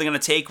quarterback were they going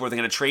to take? Were they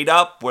going to trade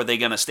up? Were they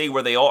going to stay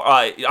where they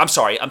are? I'm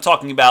sorry. I'm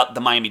talking about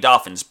the Miami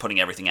Dolphins putting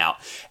everything out.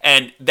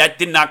 And that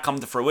did not come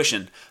to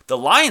fruition. The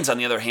Lions, on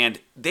the other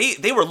hand,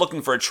 they were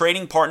looking for a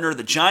trading partner.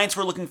 The Giants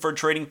were looking for a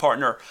trading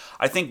partner.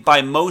 I think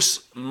by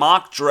most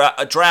mock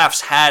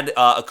drafts had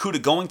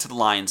Okudah going to the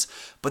Lions.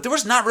 But there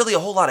was not really a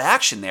whole lot of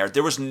action there.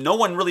 There was no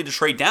one really to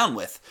trade down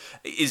with.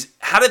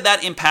 How did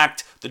that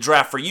impact the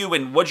draft for you,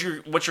 and what's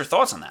your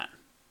thoughts on that?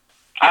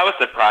 I was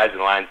surprised the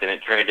Lions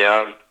didn't trade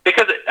down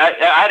because it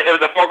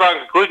was a foregone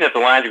conclusion that the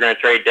Lions were going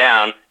to trade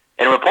down,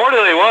 and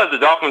reportedly was the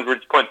Dolphins were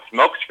just putting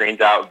smoke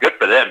screens out. Good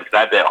for them because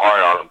I bet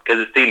hard on them because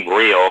it seemed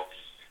real.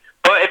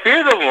 But if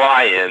you're the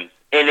Lions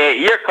and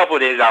you're a couple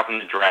of days out from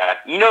the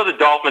draft, the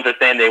Dolphins are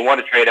saying they want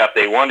to trade up.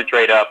 They want to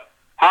trade up.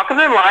 How come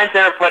the Lions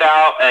never put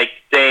out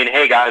saying,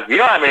 hey, guys, we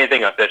don't have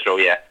anything official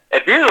yet?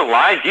 If you're the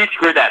Lions, you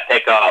screwed that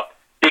pick up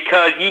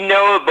because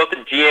both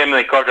the GM and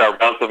the coach are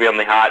relatively on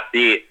the hot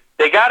seat.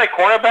 they got a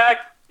cornerback.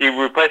 You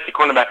replaced the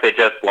cornerback they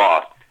just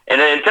lost. And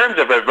then in terms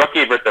of a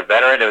rookie versus a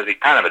veteran, it was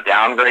kind of a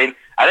downgrade.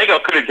 I think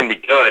Okudah can be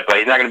good, but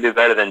he's not going to be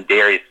better than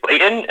Darius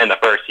Slayton in the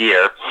first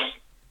year.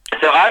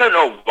 So I don't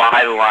know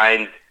why the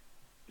Lions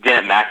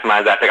didn't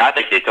maximize that pick. I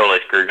think they totally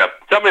screwed up.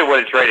 Somebody would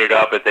have traded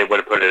up if they would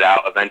have put it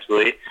out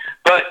eventually.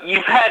 But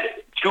you've had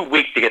 2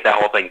 weeks to get that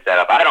whole thing set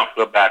up. I don't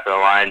feel bad for the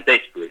Lions.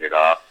 They screwed it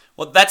up.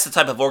 Well, that's the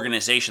type of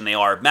organization they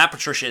are. Matt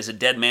Patricia is a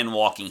dead man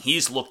walking.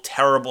 He's looked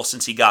terrible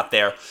since he got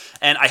there.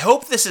 And I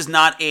hope this is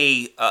not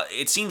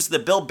it seems the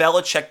Bill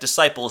Belichick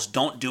disciples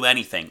don't do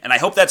anything. And I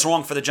hope that's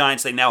wrong for the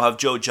Giants. They now have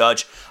Joe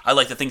Judge. I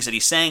like the things that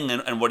he's saying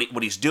and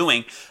what he's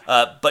doing.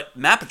 But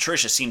Matt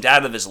Patricia seemed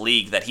out of his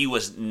league, that he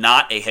was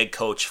not a head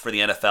coach for the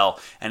NFL.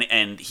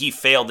 And he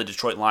failed the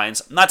Detroit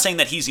Lions. I'm not saying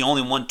that he's the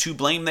only one to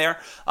blame there.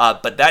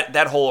 But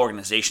that whole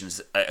organization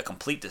is a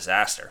complete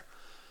disaster.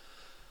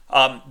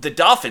 The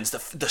Dolphins,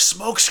 the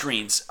smoke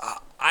screens,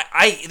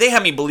 they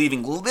had me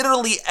believing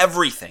literally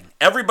everything.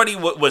 Everybody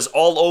was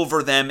all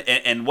over them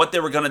and what they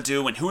were going to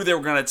do and who they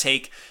were going to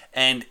take.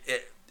 And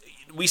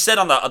we said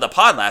on the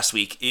pod last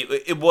week,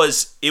 it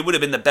would have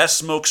been the best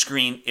smoke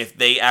screen if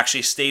they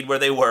actually stayed where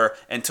they were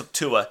and took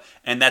Tua.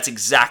 And that's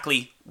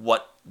exactly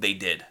what they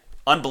did.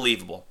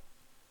 Unbelievable.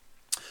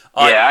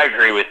 Yeah, I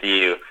agree with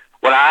you.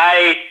 When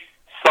I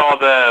saw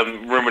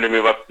the rumor to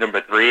move up to number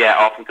 3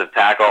 at offensive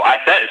tackle, I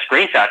sent a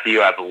screenshot to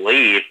you, I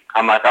believe.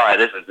 I'm like, all right,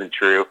 this isn't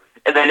true.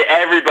 And then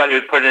everybody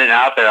was putting it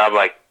out there. I'm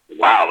like,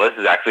 wow, this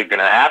is actually going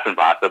to happen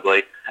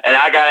possibly. And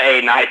I got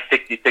a nice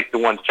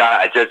 66-1 shot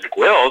at Jedrick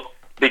Wills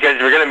because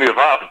if we're going to move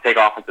up and take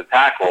offensive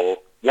tackle,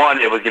 1,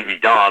 it was going to be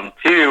dumb.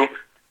 2,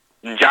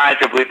 the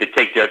Giants, I believe, to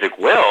take Jedrick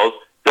Wills.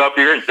 So if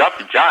you're going to dump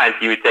the Giants,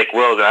 you would take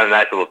Wills and have a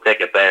nice little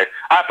ticket there.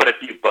 I put a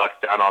few bucks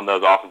down on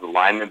those offensive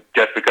linemen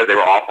just because they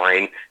were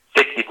offering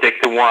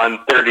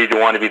 66-1,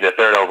 30-1 to be the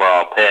 3rd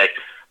overall pick.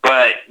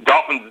 But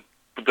Dolphins,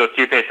 those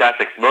 2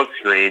 fantastic smoke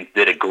screens,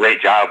 did a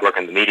great job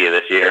working the media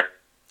this year.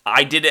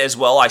 I did as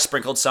well. I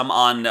sprinkled some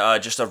on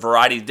just a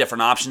variety of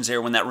different options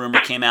there when that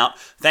rumor came out.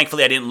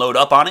 Thankfully, I didn't load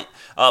up on it,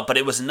 but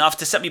it was enough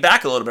to set me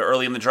back a little bit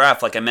early in the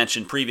draft, like I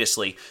mentioned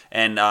previously,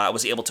 and I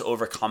was able to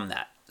overcome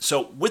that.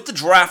 So with the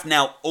draft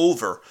now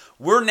over,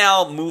 we're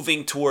now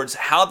moving towards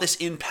how this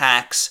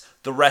impacts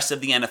the rest of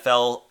the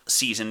NFL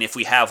season if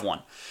we have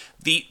one.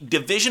 The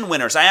division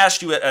winners, I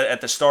asked you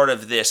at the start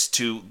of this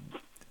to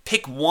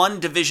pick one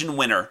division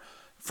winner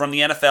from the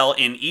NFL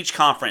in each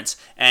conference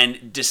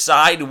and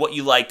decide what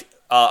you liked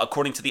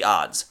according to the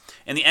odds.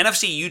 In the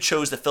NFC, you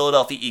chose the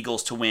Philadelphia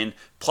Eagles to win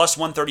plus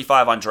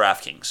 135 on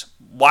DraftKings.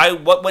 Why?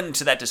 What went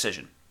into that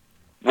decision?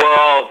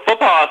 Well,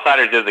 Football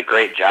Outsiders does a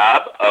great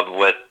job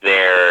with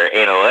their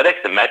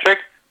analytics and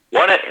metrics.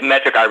 One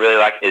metric I really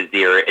like is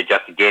their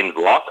adjusted games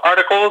lost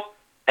articles.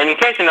 And in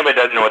case nobody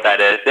doesn't know what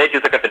that is, they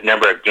just look at the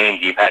number of games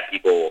you've had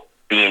people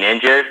being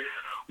injured.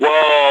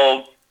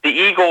 Well, the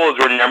Eagles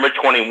were number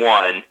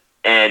 21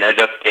 in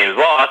adjusted games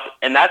lost,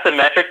 and that's a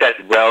metric that's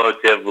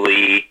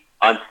relatively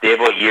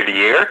unstable year to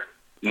year,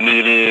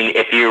 meaning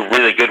if you're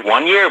really good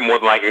one year, more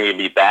than likely you're going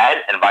to be bad,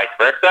 and vice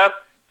versa.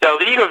 So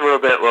the Eagles were a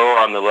bit lower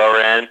on the lower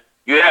end.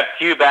 You have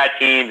 2 bad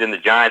teams in the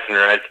Giants and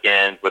the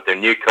Redskins with their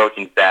new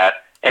coaching staff,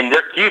 and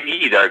their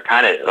QBs are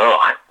kind of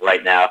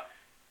right now.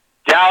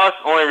 Dallas,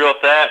 only real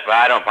threat, but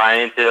I don't buy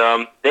into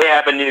them. They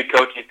have a new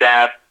coaching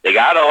staff. They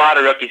got a lot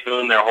of rookies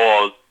filling their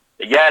holes.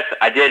 Yes,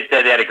 I did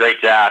say they had a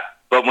great job,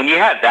 but when you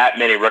have that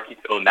many rookies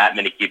filling that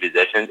many key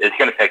positions, it's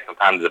going to take some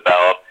time to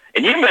develop.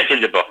 And you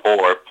mentioned it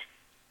before.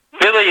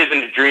 Philly is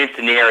in a dream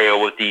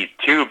scenario with these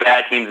 2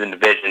 bad teams in the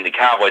division, the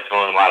Cowboys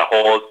filling a lot of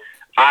holes.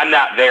 I'm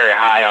not very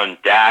high on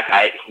Dak.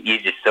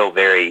 He's just so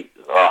very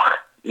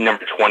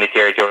number 20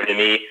 territory to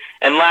me.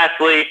 And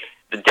lastly,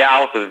 the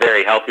Dallas was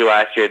very healthy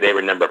last year. They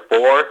were number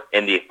 4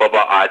 in the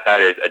Football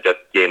Outsiders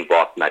adjusted games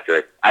lost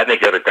metric. I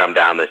think it'll come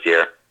down this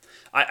year.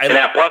 And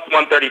at plus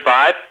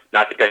 135,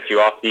 not to cut you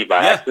off, Steve, by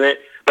accident,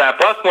 but at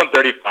plus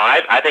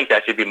 135, I think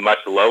that should be much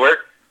lower.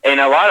 And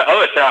a lot of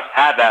other shops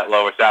have that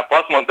lower shop.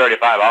 Plus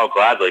 135, I'll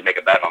gladly make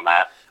a bet on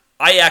that.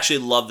 I actually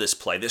love this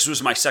play. This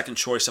was my second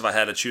choice if I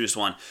had to choose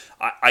one.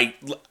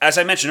 As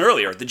I mentioned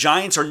earlier, the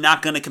Giants are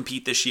not going to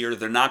compete this year.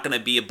 They're not going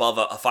to be above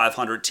a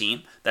 500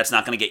 team. That's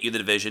not going to get you the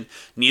division.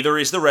 Neither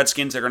is the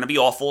Redskins. They're going to be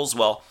awful as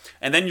well.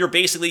 And then you're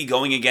basically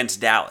going against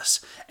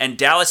Dallas. And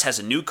Dallas has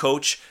a new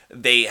coach.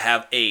 They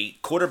have a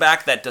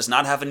quarterback that does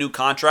not have a new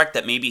contract,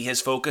 that maybe his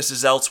focus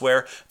is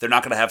elsewhere. They're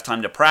not going to have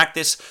time to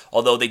practice.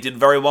 Although they did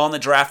very well in the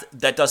draft,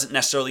 that doesn't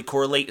necessarily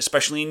correlate,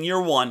 especially in year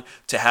 1,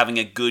 to having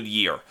a good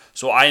year.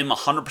 So I am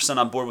 100%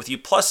 on board with you.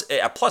 Plus,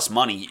 at plus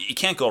money, you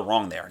can't go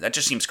wrong there. That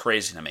just seems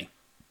crazy to me.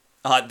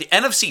 The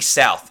NFC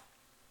South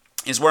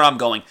is where I'm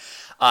going.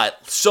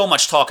 So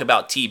much talk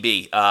about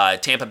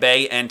TB, Tampa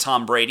Bay and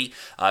Tom Brady.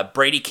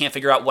 Brady can't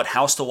figure out what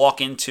house to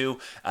walk into.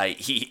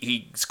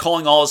 He's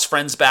calling all his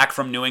friends back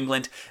from New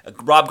England.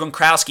 Rob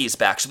Gronkowski is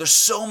back. So there's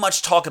so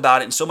much talk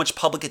about it and so much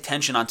public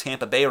attention on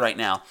Tampa Bay right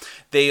now.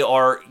 They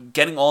are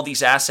getting all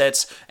these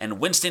assets, and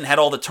Winston had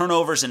all the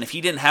turnovers, and if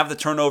he didn't have the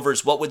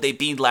turnovers, what would they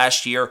be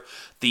last year?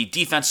 The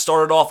defense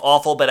started off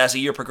awful, but as the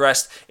year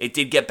progressed, it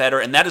did get better,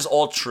 and that is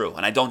all true,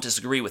 and I don't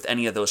disagree with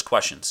any of those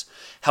questions.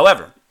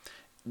 However,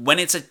 when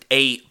it's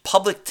a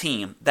public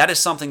team, that is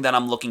something that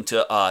I'm looking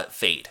to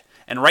fade.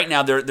 And right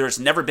now, there's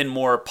never been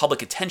more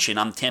public attention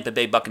on the Tampa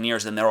Bay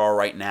Buccaneers than there are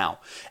right now.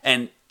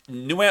 And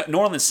New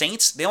Orleans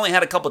Saints, they only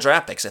had a couple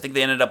draft picks. I think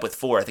they ended up with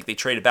 4. I think they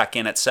traded back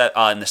in in the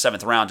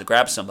 7th round to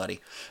grab somebody.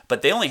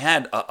 But they only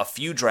had a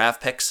few draft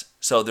picks,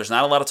 so there's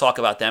not a lot of talk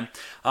about them.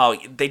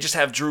 They just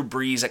have Drew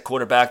Brees at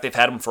quarterback. They've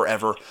had him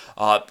forever.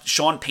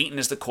 Sean Payton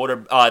is the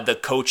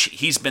coach.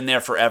 He's been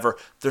there forever.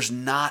 There's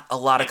not a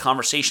lot of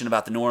conversation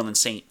about the New Orleans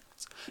Saints.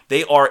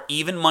 They are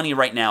even money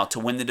right now to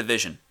win the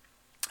division.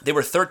 They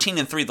were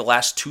 13-3 the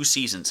last 2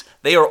 seasons.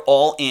 They are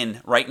all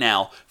in right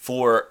now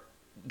for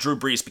Drew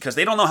Brees because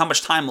they don't know how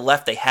much time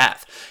left they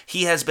have.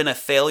 He has been a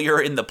failure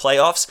in the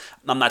playoffs.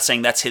 I'm not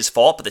saying that's his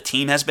fault, but the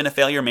team has been a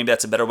failure. Maybe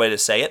that's a better way to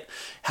say it.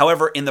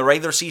 However, in the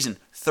regular season,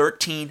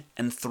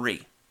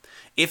 13-3.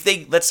 If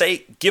they, let's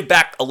say, give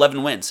back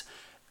 11 wins,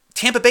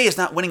 Tampa Bay is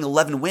not winning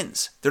 11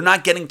 wins. They're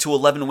not getting to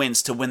 11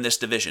 wins to win this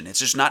division. It's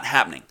just not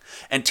happening.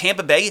 And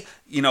Tampa Bay,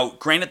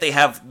 granted they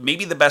have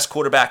maybe the best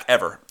quarterback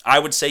ever. I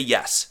would say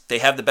yes, they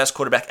have the best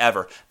quarterback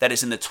ever that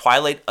is in the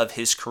twilight of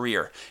his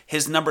career.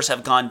 His numbers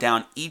have gone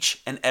down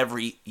each and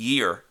every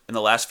year in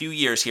the last few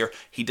years here.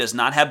 He does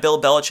not have Bill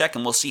Belichick,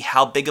 and we'll see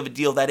how big of a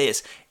deal that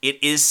is.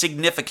 It is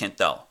significant,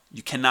 though.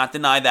 You cannot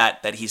deny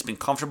that he's been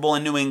comfortable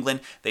in New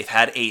England. They've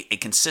had a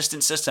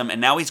consistent system, and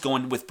now he's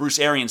going with Bruce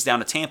Arians down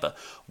to Tampa.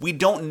 We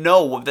don't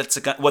know what that's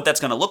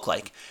going to look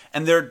like,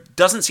 and there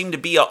doesn't seem to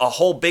be a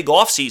whole big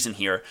offseason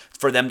here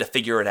for them to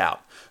figure it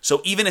out. So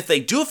even if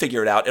they do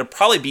figure it out, it'll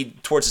probably be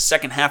towards the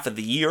second half of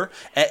the year.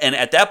 And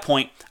at that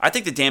point, I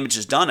think the damage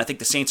is done. I think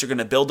the Saints are going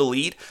to build a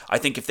lead. I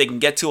think if they can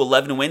get to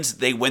 11 wins,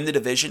 they win the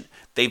division.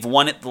 They've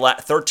won it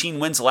 13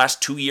 wins the last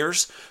 2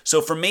 years.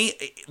 So for me,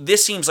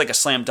 this seems like a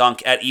slam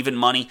dunk at even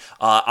money.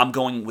 I'm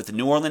going with the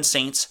New Orleans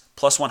Saints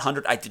plus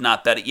 100. I did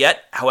not bet it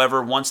yet.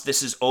 However, once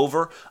this is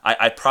over,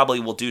 I probably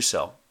will do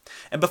so.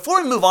 And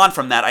before we move on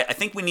from that, I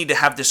think we need to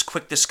have this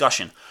quick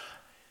discussion.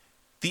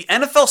 The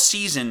NFL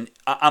season,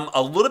 I'm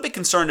a little bit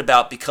concerned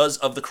about because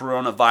of the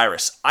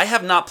coronavirus. I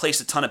have not placed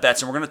a ton of bets,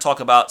 and we're going to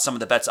talk about some of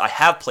the bets I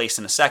have placed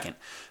in a second.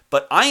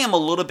 But I am a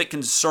little bit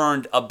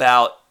concerned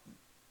about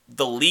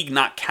the league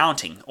not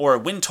counting or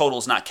win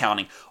totals not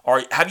counting.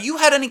 Have you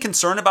had any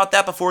concern about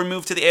that before we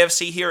move to the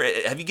AFC here?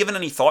 Have you given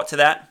any thought to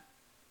that?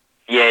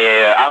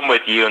 Yeah. I'm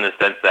with you in the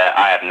sense that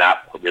I have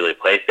not really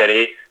placed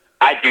any.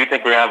 I do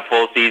think we're going to have a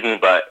full season,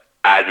 but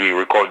as we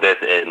record this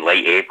in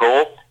late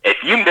April, if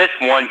you miss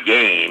one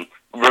game,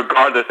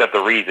 regardless of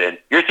the reason,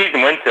 your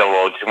season win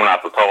total just went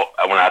out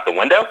the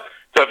window.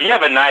 So if you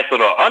have a nice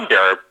little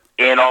under,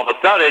 and all of a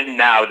sudden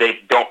now they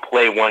don't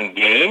play one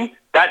game,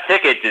 that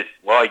ticket you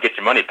get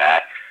your money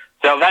back.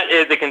 So that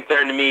is a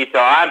concern to me. So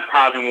I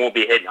probably won't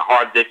be hitting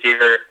hard this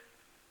year.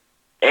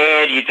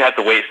 And you just have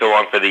to wait so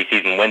long for these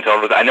season win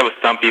totals. I know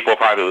some people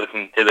probably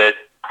listening to this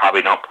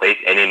probably don't place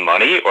any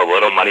money or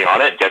little money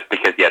on it just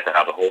because you have to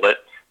have to hold it.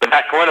 But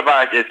that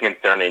coronavirus is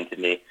concerning to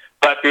me.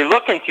 But if you're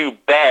looking to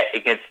bet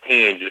against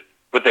teams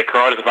with the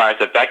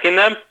coronavirus affecting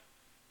them,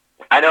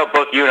 I know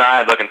both you and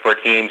I are looking for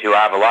teams who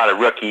have a lot of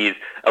rookies,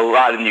 a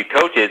lot of new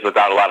coaches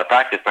without a lot of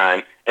practice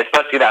time,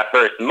 especially that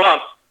first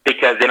month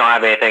because they don't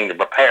have anything to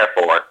prepare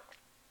for.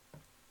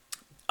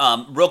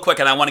 Real quick,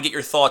 and I want to get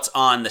your thoughts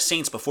on the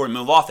Saints before we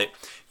move off it.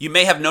 You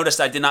may have noticed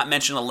I did not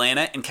mention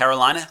Atlanta and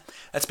Carolina.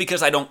 That's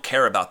because I don't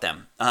care about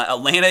them.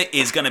 Atlanta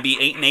is going to be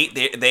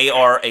 8-8. They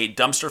are a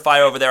dumpster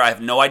fire over there. I have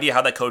no idea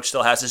how that coach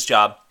still has his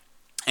job.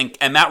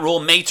 And Matt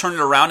Rule may turn it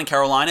around in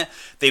Carolina.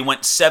 They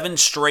went 7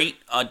 straight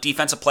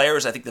defensive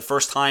players. I think the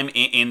first time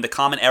in the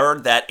common era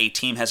that a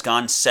team has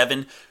gone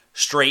 7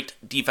 straight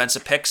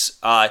defensive picks.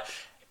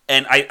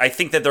 And I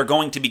think that they're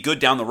going to be good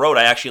down the road.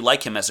 I actually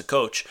like him as a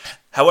coach.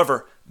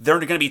 However, they're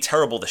going to be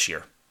terrible this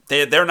year.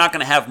 They're not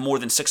going to have more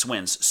than 6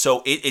 wins.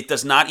 So it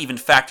does not even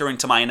factor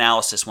into my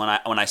analysis when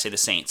I say the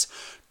Saints.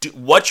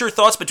 What's your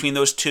thoughts between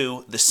those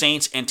two, the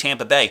Saints and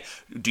Tampa Bay?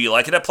 Do you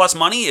like it at plus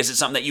money? Is it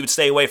something that you would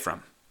stay away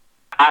from?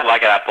 I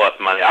like it at plus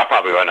money. I'll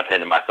probably run a pin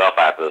to myself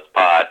after this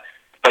pod.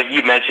 But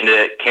you mentioned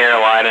it,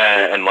 Carolina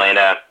and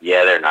Atlanta,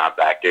 they're not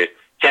factors.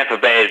 Tampa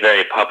Bay is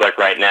very public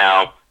right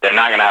now. They're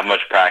not going to have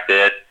much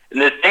practice.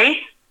 And the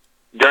Saints,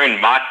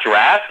 during mock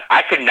draft,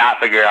 I could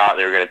not figure out what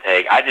they were going to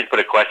take. I just put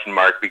a question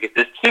mark because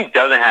this team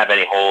doesn't have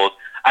any holes.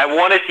 I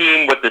want a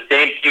team with the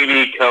same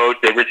QB coach.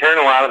 They return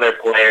a lot of their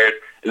players.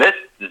 And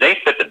they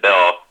fit the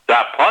bill. So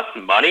at plus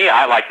money,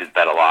 I like this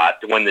bet a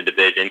lot to win the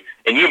division.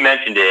 And you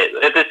mentioned it.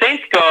 If the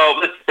Saints go,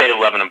 let's say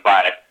 11-5,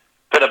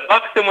 for the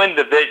Bucs to win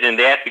the division,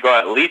 they have to go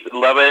at least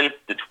 11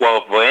 to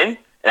 12 wins.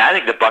 And I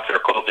think the Bucs are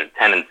closer to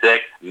 10-6,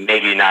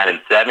 maybe 9-7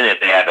 if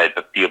they have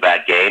a few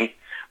bad games.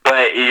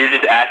 But you're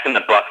just asking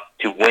the Bucs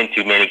to win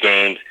too many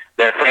games.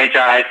 They're a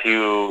franchise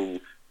who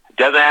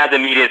doesn't have the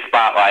media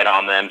spotlight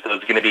on them, so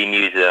it's going to be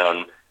news to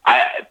them.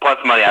 Plus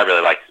money, I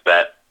really like this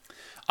bet.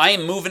 I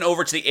am moving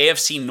over to the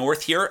AFC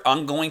North here.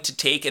 I'm going to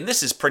take, and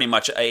this is pretty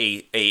much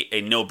a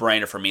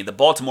no-brainer for me, the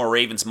Baltimore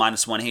Ravens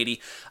minus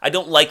 180. I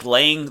don't like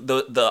laying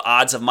the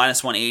odds of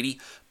minus 180,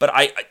 but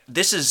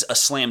this is a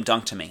slam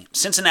dunk to me.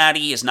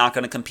 Cincinnati is not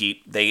going to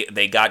compete.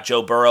 They got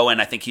Joe Burrow,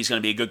 and I think he's going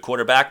to be a good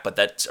quarterback, but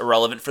that's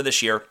irrelevant for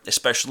this year,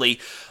 especially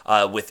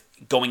with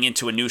going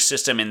into a new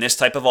system in this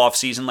type of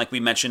offseason, like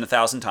we mentioned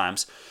 1,000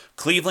 times.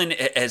 Cleveland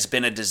has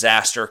been a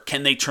disaster.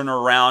 Can they turn it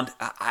around?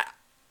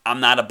 I'm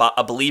not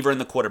a believer in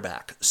the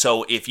quarterback.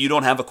 So if you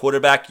don't have a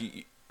quarterback,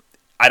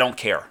 I don't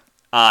care.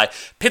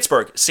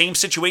 Pittsburgh, same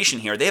situation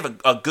here. They have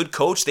a good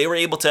coach. They were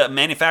able to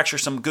manufacture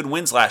some good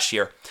wins last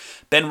year.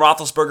 Ben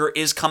Roethlisberger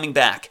is coming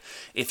back.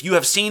 If you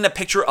have seen a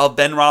picture of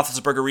Ben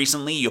Roethlisberger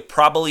recently, you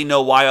probably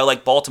know why I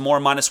like Baltimore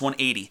minus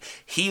 180.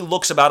 He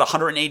looks about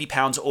 180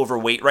 pounds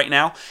overweight right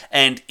now,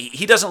 and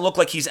he doesn't look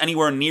like he's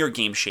anywhere near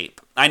game shape.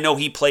 I know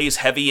he plays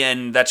heavy,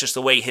 and that's just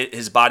the way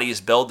his body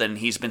is built, and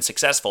he's been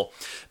successful.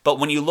 But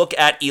when you look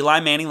at Eli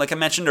Manning, like I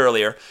mentioned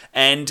earlier,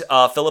 and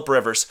Phillip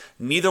Rivers,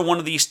 neither one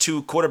of these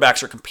two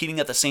quarterbacks are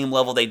competing at the same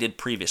level they did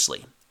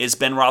previously. Is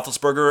Ben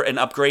Roethlisberger an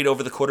upgrade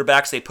over the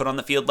quarterbacks they put on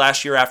the field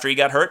last year after he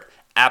got hurt?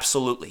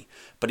 Absolutely.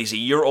 But he's a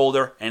year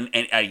older and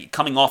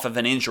coming off of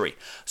an injury.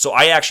 So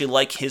I actually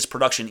like his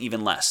production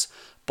even less.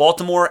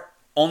 Baltimore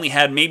only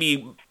had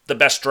maybe the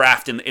best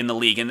draft in the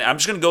league. And I'm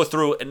just going to go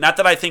through, not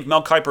that I think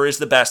Mel Kiper is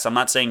the best. I'm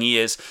not saying he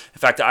is. In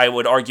fact, I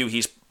would argue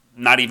he's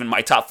not even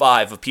my top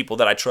 5 of people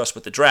that I trust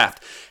with the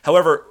draft.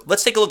 However,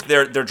 let's take a look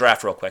at their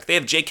draft real quick. They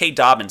have J.K.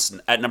 Dobbins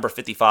at number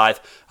 55.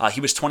 He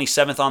was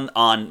 27th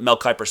on Mel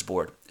Kiper's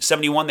board.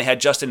 71, they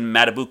had Justin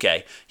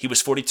Matabuke. He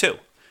was 42.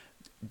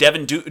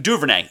 Devin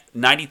Duvernay,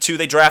 92,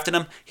 they drafted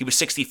him. He was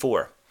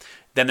 64.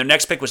 Then their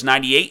next pick was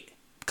 98.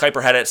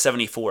 Kiper had it at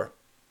 74.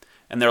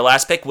 And their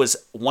last pick was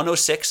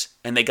 106,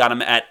 and they got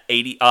him at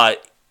 80.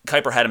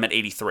 Kiper had him at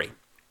 83.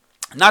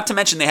 Not to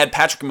mention they had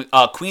Patrick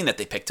Queen that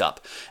they picked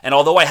up. And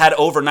although I had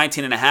over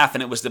 19.5,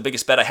 and it was the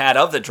biggest bet I had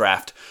of the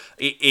draft,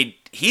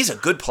 he's a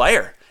good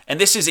player. And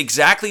this is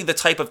exactly the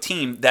type of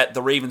team that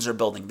the Ravens are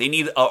building. They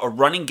need a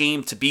running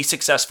game to be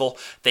successful.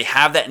 They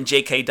have that in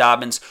J.K.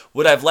 Dobbins.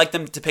 Would I have liked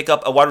them to pick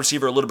up a wide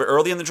receiver a little bit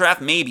early in the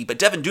draft? Maybe. But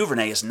Devin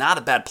Duvernay is not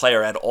a bad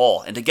player at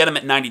all. And to get him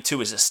at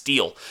 92 is a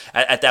steal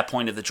at that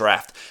point of the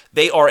draft.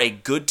 They are a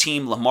good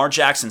team. Lamar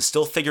Jackson's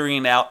still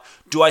figuring it out.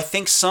 Do I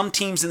think some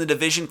teams in the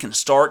division can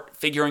start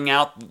figuring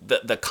out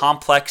the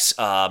complex,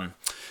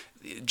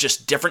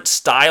 just different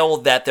style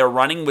that they're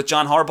running with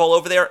John Harbaugh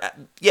over there?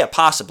 Yeah,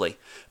 possibly.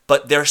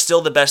 But they're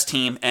still the best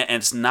team, and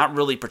it's not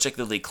really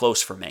particularly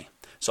close for me.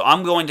 So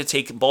I'm going to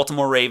take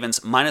Baltimore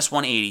Ravens minus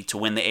 180 to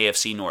win the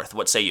AFC North.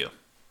 What say you?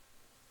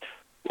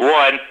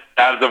 One,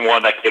 that was the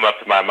one that came up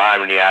to my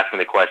mind when you asked me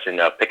the question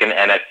of picking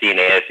an NFC and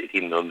AFC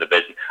team in the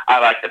division.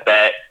 I like the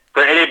bet.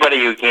 For anybody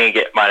who can't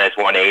get minus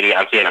 180,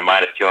 I'm seeing a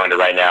minus 200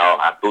 right now,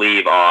 I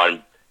believe,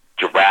 on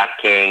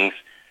DraftKings.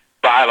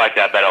 But I like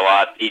that bet a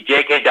lot. The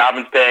J.K.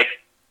 Dobbins pick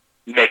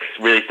makes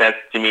really sense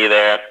to me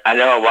there. I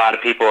know a lot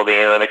of people in the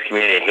analytics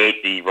community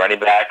hate the running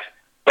backs,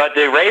 but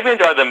the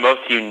Ravens are the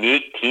most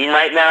unique team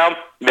right now.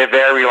 They're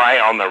very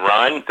reliant on the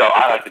run, so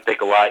I like to pick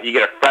a lot. You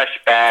get a fresh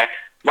back.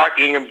 Mark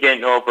Ingram's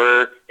getting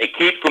over. It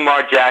keeps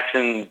Lamar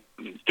Jackson,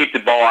 keeps the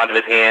ball out of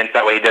his hands,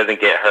 that way he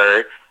doesn't get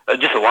hurt.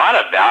 Just a lot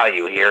of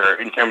value here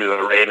in terms of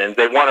the Ravens.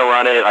 They want to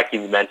run it, like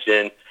you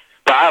mentioned,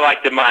 but I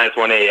like the minus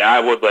 180. I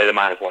would play the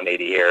minus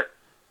 180 here.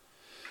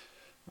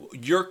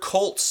 Your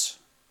Colts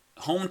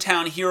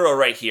hometown hero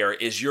right here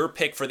is your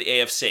pick for the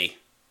AFC.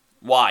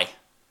 Why?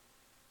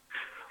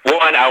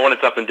 One, I wanted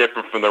something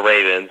different from the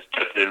Ravens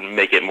just to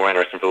make it more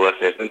interesting for the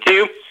listeners. And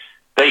two,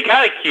 they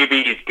got a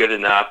QB who's good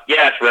enough.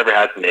 Yes, River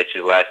had some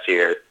issues last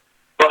year,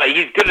 but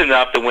he's good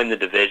enough to win the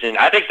division.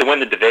 I think to win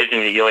the division,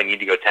 you only need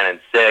to go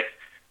 10-6.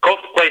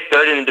 Colts place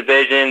third in the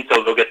division,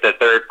 so they'll get the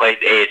third place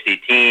AFC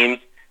teams.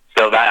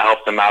 So that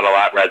helps them out a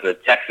lot, rather than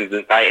the Texans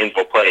and Titans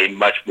will play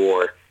much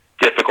more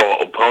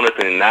difficult opponents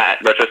in that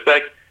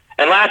retrospect.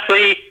 And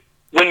lastly,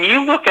 when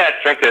you look at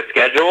strength of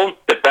schedule,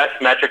 the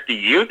best metric to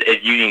use is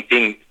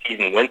using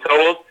season win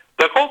totals.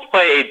 The Colts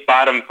play a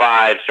bottom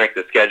 5 strength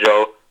of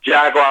schedule.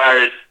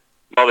 Jaguars,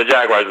 well, the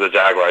Jaguars are the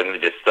Jaguars, and they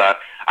just suck.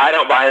 I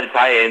don't buy the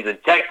Titans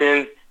and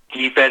Texans.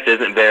 Defense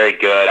isn't very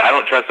good. I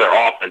don't trust their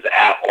offense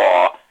at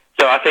all.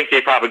 So I think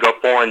they probably go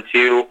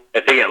 4-2.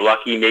 If they get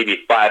lucky,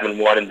 maybe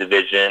 5-1 in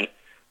division.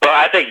 But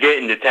I think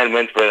getting to 10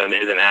 wins for them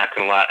isn't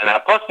asking a lot. And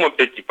at plus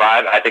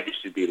 155, I think it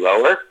should be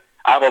lower.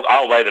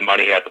 I'll lay the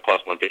money at the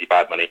plus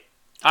 155 money.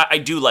 I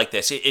do like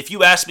this. If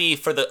you asked me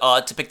for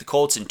to pick the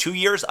Colts in 2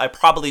 years, I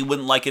probably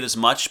wouldn't like it as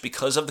much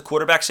because of the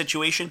quarterback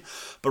situation.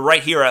 But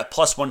right here at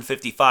plus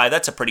 155,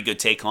 that's a pretty good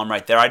take home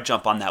right there. I'd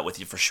jump on that with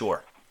you for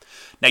sure.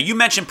 Now, you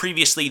mentioned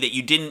previously that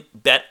you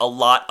didn't bet a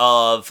lot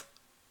of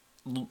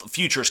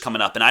futures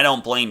coming up, and I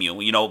don't blame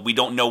you. You know, we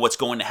don't know what's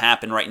going to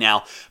happen right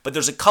now, but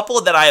there's a couple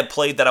that I have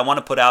played that I want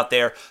to put out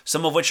there,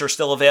 some of which are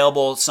still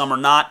available, some are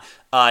not.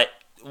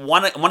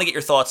 Want to get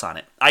your thoughts on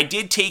it. I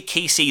did take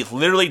KC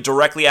literally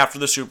directly after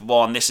the Super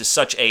Bowl, and this is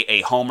such a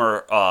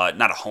homer,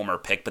 not a homer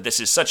pick, but this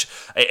is such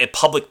a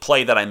public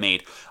play that I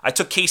made. I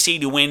took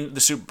KC to win the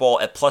Super Bowl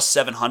at plus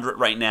 700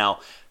 right now.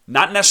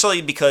 Not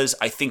necessarily because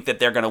I think that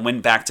they're going to win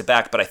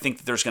back-to-back, but I think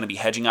that there's going to be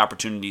hedging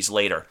opportunities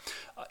later.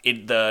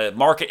 The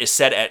market is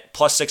set at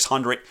plus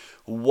 600.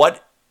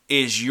 What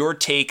is your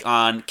take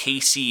on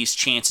KC's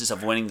chances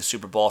of winning the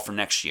Super Bowl for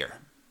next year?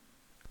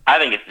 I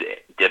think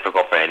it's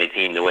difficult for any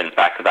team to win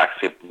back-to-back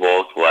Super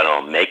Bowls, let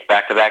alone make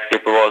back-to-back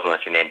Super Bowls,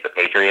 unless your name's the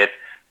Patriots.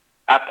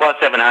 At plus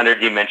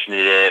 700, you mentioned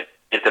it.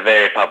 It's a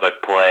very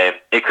public play.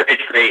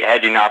 It's great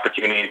hedging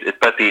opportunities,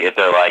 especially if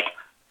they're like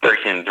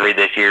 13-3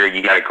 this year.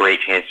 You got a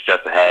great chance to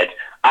just a hedge.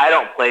 I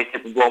don't play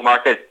Super Bowl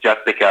markets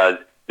just because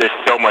there's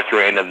so much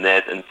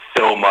randomness and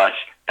so much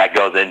that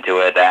goes into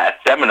it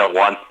that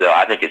 7-1 still,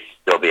 I think it should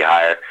still be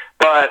higher.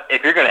 But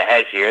if you're going to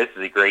hedge here, this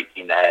is a great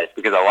team to hedge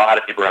because a lot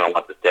of people are going to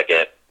want the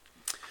ticket.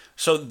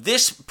 So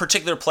this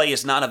particular play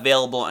is not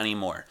available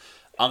anymore.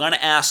 I'm going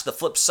to ask the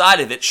flip side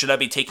of it, should I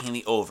be taking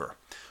the over?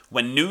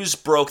 When news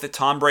broke that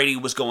Tom Brady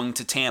was going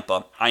to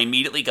Tampa, I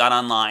immediately got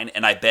online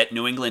and I bet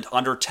New England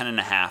under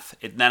 10.5.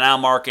 In the now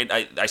market,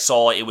 I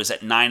saw it was at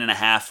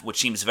 9.5, which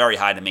seems very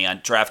high to me. On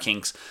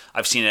DraftKings,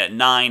 I've seen it at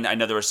 9. I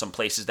know there were some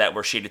places that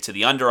were shaded to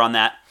the under on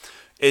that.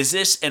 Is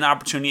this an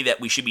opportunity that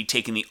we should be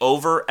taking the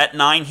over at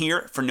 9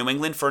 here for New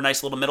England for a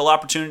nice little middle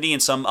opportunity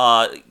and some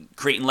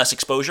creating less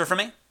exposure for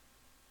me?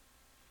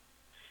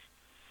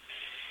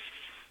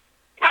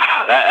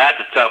 That's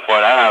a tough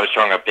one. I don't have a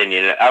strong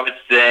opinion. I would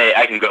say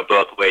I can go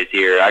both ways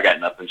here. I got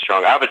nothing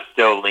strong. I would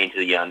still lean to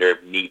the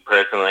under, me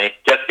personally,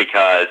 just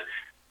because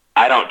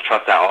I don't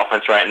trust that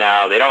offense right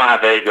now. They don't have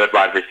very good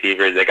wide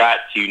receivers. They got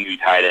 2 new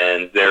tight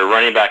ends. Their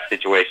running back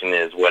situation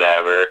is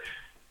whatever.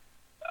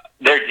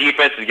 Their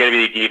defense is going to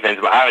be the defense,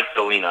 but I would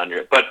still lean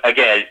under. But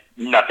again,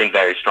 nothing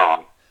very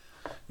strong.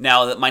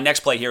 Now, my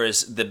next play here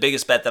is the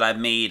biggest bet that I've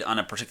made on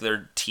a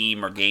particular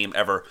team or game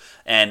ever,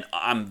 and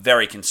I'm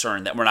very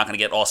concerned that we're not going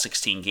to get all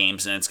 16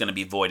 games and it's going to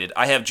be voided.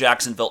 I have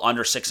Jacksonville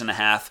under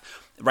 6.5.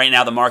 Right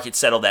now, the market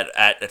settled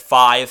at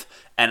 5,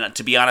 and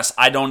to be honest,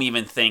 I don't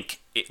even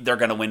think they're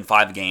going to win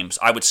 5 games.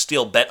 I would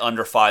still bet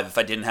under 5 if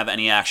I didn't have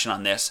any action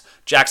on this.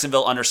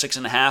 Jacksonville under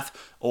 6.5,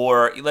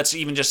 or let's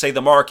even just say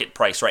the market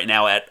price right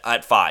now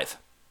at 5.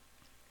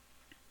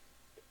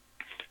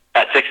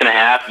 At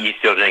 6.5, you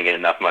still didn't get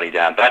enough money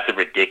down. That's a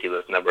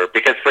ridiculous number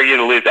because for you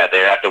to lose that, they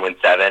have to win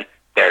 7.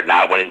 They're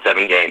not winning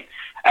 7 games.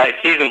 At a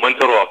season win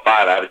total of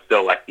 5, I would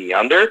still like the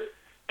under.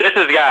 This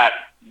has got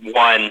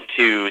 1,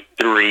 2,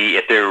 3.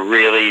 If they're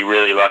really,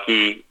 really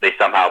lucky, they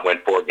somehow win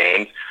 4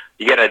 games.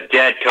 You got a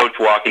dead coach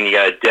walking. You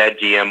got a dead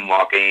GM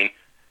walking.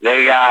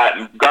 They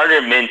got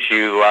Gardner Minshew,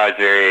 who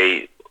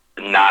I was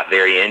not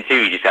very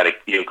into. He just had a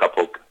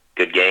couple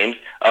good games.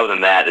 Other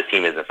than that, the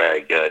team isn't very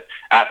good.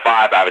 At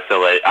 5, I would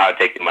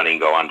take the money and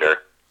go under.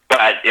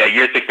 But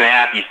you're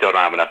 6.5, you still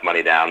don't have enough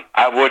money down.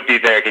 I would be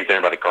very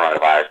concerned about the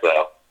coronavirus,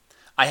 though.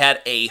 I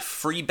had a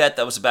free bet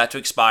that was about to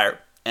expire,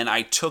 and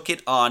I took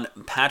it on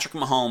Patrick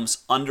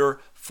Mahomes under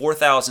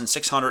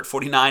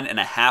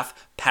 4,649.5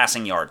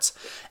 passing yards.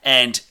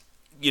 And,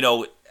 you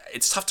know,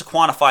 it's tough to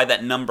quantify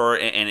that number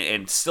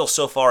and still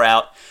so far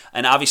out,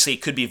 and obviously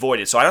it could be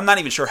voided. So I'm not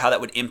even sure how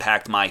that would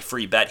impact my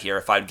free bet here,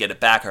 if I'd get it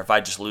back or if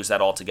I'd just lose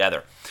that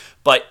altogether.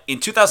 But in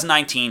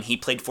 2019, he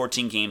played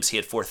 14 games. He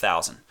had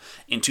 4,000.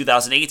 In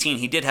 2018,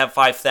 he did have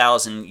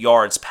 5,000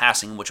 yards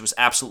passing, which was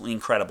absolutely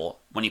incredible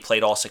when he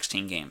played all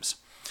 16 games.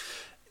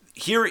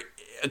 Here,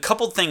 a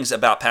couple things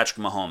about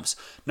Patrick Mahomes.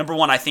 Number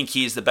one, I think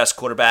he is the best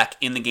quarterback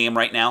in the game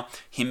right now.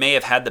 He may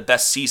have had the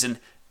best season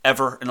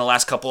ever in the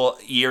last couple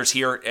years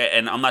here,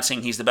 and I'm not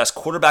saying he's the best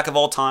quarterback of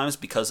all times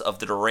because of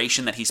the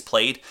duration that he's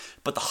played,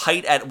 but the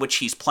height at which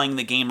he's playing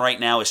the game right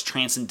now is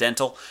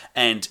transcendental,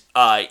 and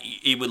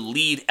it would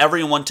lead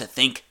everyone to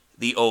think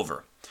the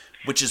over,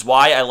 which is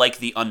why I like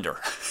the under.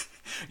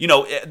 You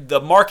know,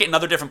 the market in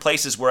other different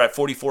places were at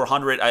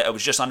 4,400. I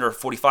was just under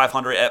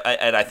 4,500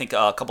 at I think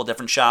a couple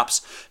different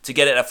shops. To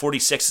get it at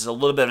 46 is a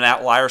little bit of an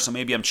outlier, so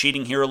maybe I'm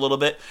cheating here a little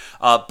bit.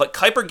 But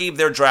Kuiper gave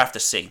their draft a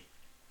C.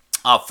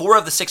 4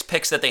 of the 6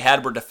 picks that they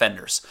had were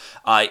defenders.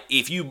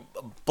 If you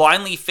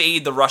blindly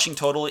fade the rushing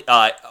total,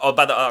 I'm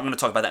going to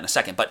talk about that in a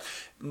second. But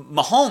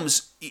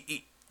Mahomes,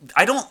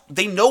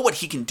 they know what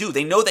he can do.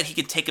 They know that he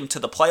can take him to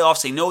the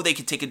playoffs. They know they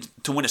can take it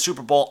to win a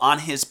Super Bowl on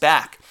his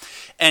back.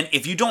 And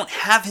if you don't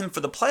have him for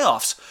the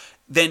playoffs,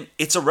 then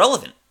it's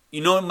irrelevant.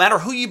 You know, no matter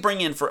who you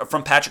bring in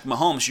from Patrick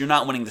Mahomes, you're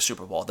not winning the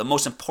Super Bowl. The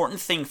most important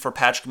thing for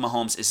Patrick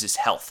Mahomes is his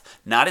health,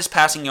 not his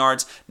passing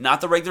yards,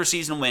 not the regular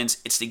season wins.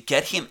 It's to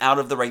get him out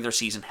of the regular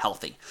season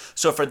healthy.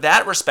 So for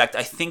that respect,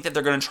 I think that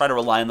they're going to try to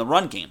rely on the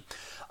run game.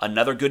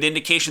 Another good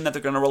indication that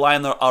they're going to rely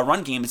on the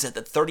run game is that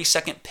the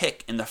 32nd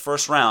pick in the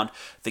first round,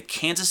 the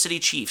Kansas City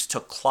Chiefs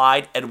took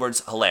Clyde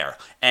Edwards-Helaire.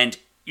 And,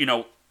 you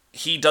know,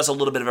 he does a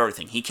little bit of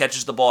everything. He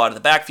catches the ball out of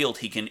the backfield.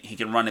 He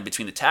can run in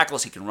between the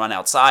tackles. He can run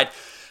outside.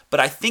 But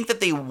I think that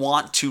they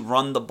want to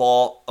run the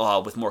ball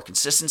with more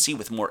consistency,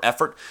 with more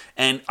effort.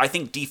 And I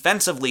think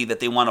defensively that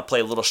they want to play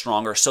a little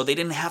stronger so they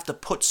didn't have to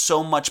put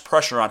so much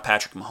pressure on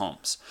Patrick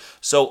Mahomes.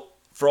 So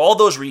for all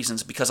those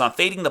reasons, because I'm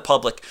fading the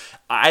public,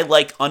 I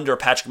like under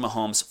Patrick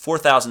Mahomes,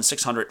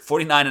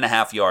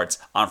 4,649.5 yards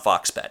on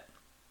Fox Bet.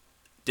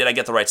 Did I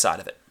get the right side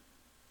of it?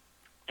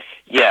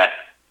 Yeah.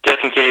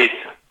 Just in case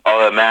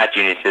all the math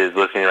geniuses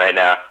listening right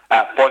now,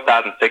 at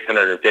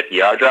 4,650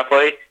 yards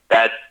roughly,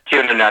 that's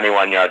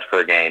 291 yards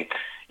per game.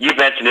 You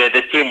mentioned it.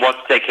 This team wants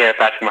to take care of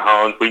Patrick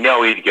Mahomes. We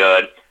know he's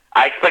good.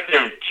 I expect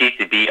the Chiefs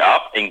to be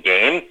up in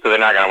games, so they're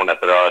not going to want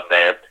to throw it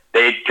there.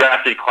 They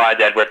drafted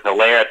Clyde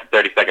Edwards-Helaire at the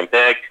 32nd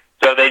pick,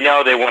 so they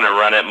know they want to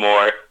run it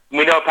more.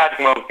 We know Patrick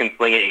Mahomes can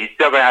sling it. He's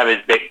still going to have his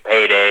big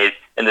paydays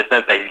in the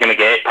sense that he's going to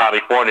get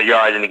probably 400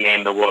 yards in the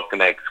game. The world's going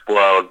to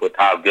explode with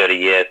how good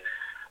he is.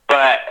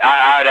 But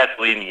I would have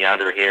to leave the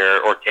under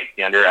here or take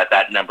the under at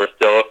that number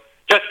still,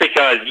 just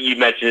because you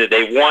mentioned it.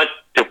 They want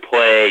to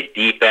play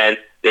defense.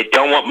 They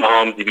don't want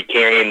Mahomes to be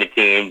carrying the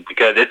team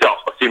because it's a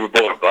Super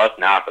Bowl or bust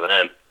now for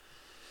them.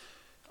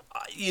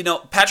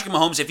 Patrick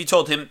Mahomes, if you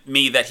told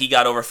me that he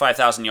got over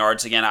 5,000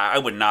 yards again, I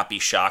would not be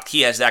shocked.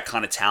 He has that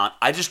kind of talent.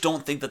 I just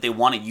don't think that they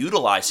want to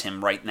utilize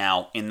him right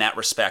now in that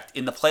respect.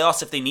 In the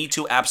playoffs, if they need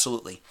to,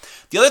 absolutely.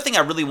 The other thing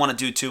I really want to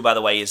do, too, by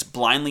the way, is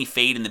blindly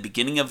fade in the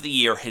beginning of the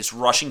year his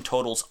rushing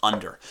totals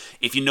under.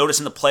 If you notice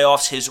in the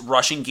playoffs, his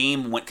rushing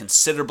game went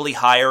considerably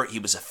higher. He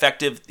was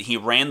effective. He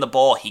ran the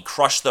ball. He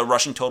crushed the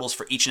rushing totals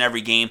for each and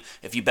every game.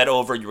 If you bet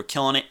over, you were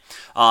killing it.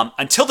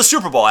 Until the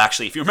Super Bowl,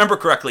 actually. If you remember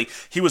correctly,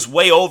 he was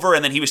way over,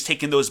 and then he was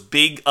taking those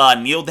big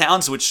kneel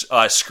downs, which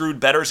screwed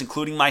bettors,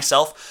 including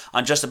myself,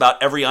 on just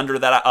about every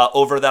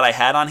over that I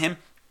had on him.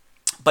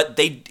 But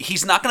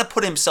he's not going to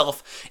put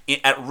himself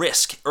at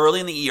risk early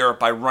in the year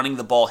by running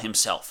the ball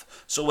himself.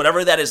 So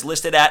whatever that is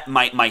listed at,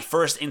 my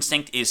first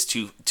instinct is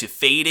to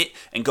fade it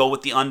and go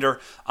with the under.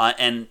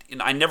 And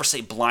I never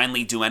say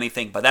blindly do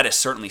anything, but that is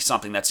certainly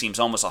something that seems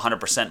almost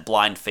 100%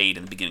 blind fade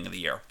in the beginning of the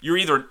year. You're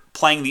either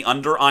playing the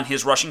under on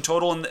his rushing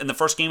total in the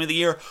first game of the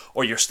year,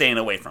 or you're staying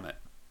away from it.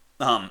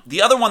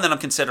 The other one that I'm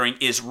considering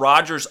is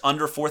Rodgers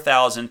under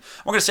 4,000.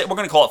 We're going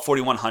to call it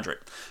 4,100.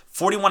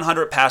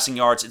 4,100 passing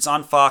yards. It's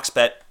on Fox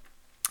Bet.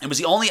 It was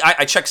the only,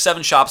 I checked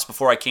 7 shops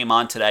before I came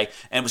on today,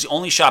 and it was the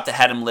only shop that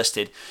had him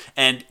listed.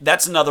 And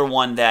that's another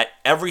one that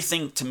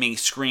everything to me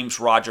screams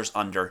Rodgers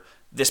under.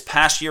 This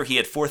past year, he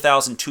had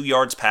 4,002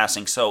 yards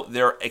passing, so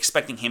they're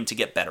expecting him to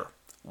get better.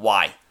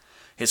 Why?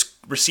 His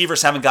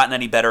receivers haven't gotten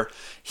any better.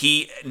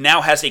 He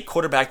now has a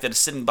quarterback that is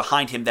sitting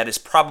behind him that is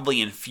probably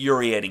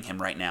infuriating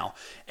him right now.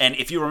 And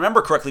if you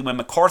remember correctly, when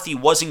McCarthy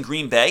was in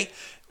Green Bay,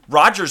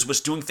 Rodgers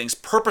was doing things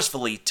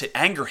purposefully to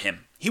anger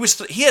him. He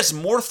has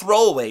more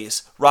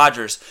throwaways,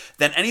 Rodgers,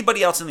 than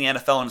anybody else in the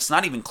NFL, and it's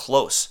not even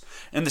close.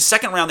 In the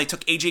second round, they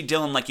took A.J.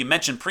 Dillon, like you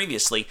mentioned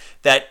previously,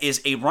 that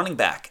is a running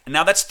back. And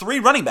now that's 3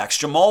 running backs,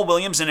 Jamal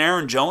Williams and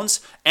Aaron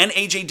Jones, and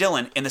A.J.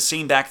 Dillon in the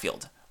same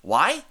backfield.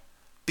 Why?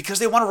 Because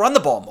they want to run the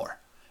ball more.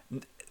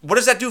 What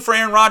does that do for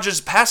Aaron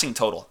Rodgers' passing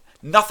total?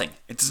 Nothing.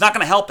 It's not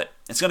going to help it.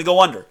 It's going to go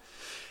under.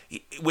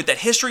 With that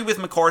history with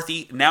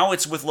McCarthy, now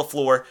it's with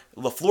LaFleur.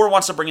 LaFleur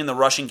wants to bring in the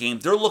rushing game.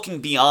 They're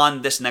looking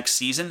beyond this next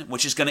season,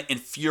 which is going to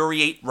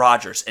infuriate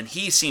Rodgers. And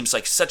he seems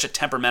like such a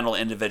temperamental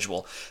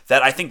individual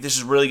that I think this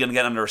is really going to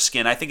get under his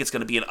skin. I think it's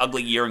going to be an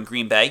ugly year in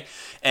Green Bay.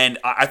 And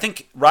I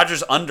think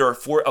Rodgers under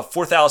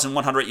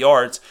 4,100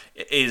 yards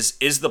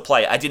is the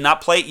play. I did not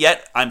play it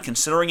yet. I'm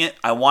considering it.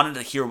 I wanted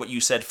to hear what you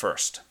said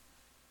first.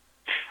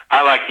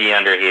 I like the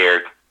under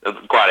here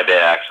quite a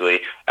bit,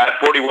 actually. At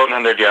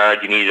 4,100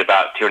 yards, you need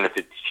about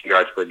 252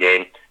 yards per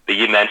game. But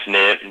you mentioned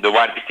it. The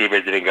wide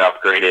receivers didn't get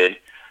upgraded.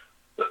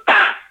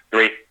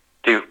 3,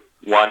 2,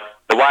 1.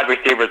 The wide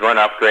receivers weren't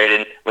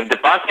upgraded. When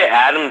Devontae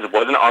Adams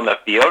wasn't on the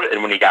field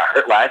and when he got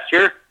hurt last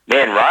year,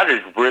 man,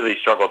 Rodgers really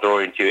struggled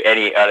throwing to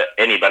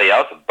anybody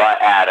else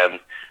but Adams.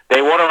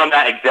 They want to run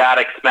that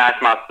exotic smash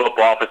mouth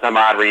football for some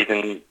odd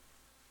reason.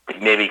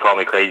 Maybe call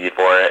me crazy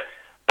for it.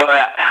 But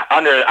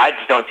I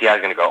just don't see how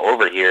it's going to go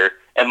over here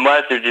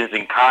unless they're just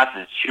in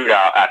constant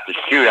shootout after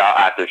shootout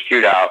after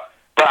shootout.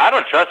 But I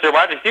don't trust their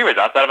wide receivers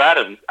outside of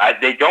Adams.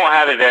 They don't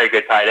have a very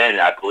good tight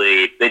end, I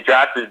believe. They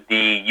drafted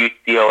the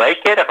UCLA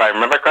kid, if I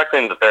remember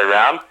correctly, in the 3rd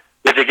round,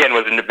 which, again,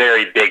 was a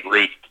very big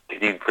reach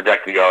because he's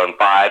projected to go in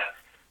 5.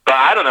 But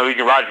I don't know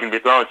who Rodgers going to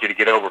be throwing to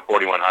get over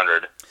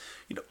 4,100.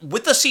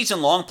 With the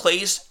season-long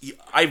plays,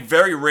 I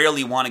very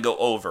rarely want to go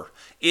over.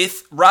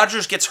 If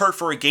Rodgers gets hurt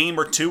for a game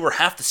or 2 or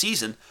half the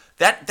season,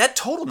 that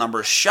total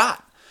number is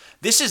shot.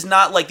 This is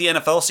not like the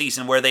NFL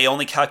season where they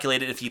only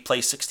calculate it if he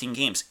plays 16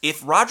 games.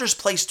 If Rodgers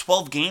plays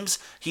 12 games,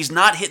 he's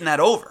not hitting that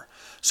over.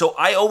 So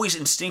I always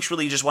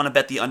instinctually just want to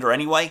bet the under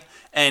anyway.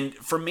 And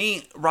for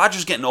me,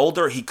 Rodgers getting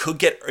older, he could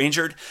get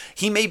injured.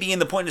 He may be in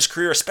the point in his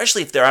career,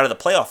 especially if they're out of the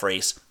playoff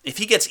race. If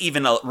he gets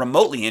even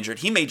remotely injured,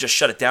 he may just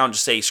shut it down,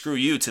 just say, screw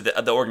you to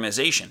the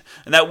organization.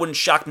 And that wouldn't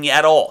shock me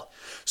at all.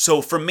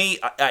 So for me,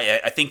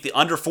 I think the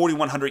under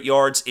 4,100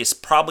 yards is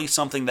probably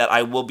something that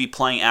I will be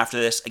playing after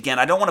this. Again,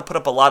 I don't want to put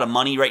up a lot of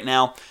money right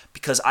now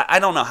because I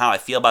don't know how I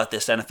feel about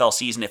this NFL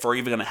season, if we're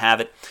even going to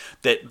have it.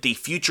 That the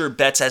future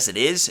bets as it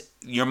is,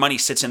 your money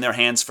sits in their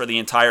hands for the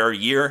entire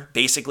year,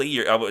 basically.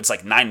 It's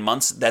like 9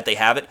 months that they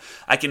have it.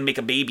 I can make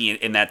a baby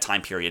in that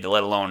time period,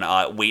 let alone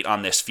wait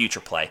on this future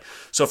play.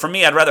 So for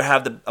me, I'd rather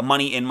have the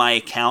money in my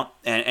account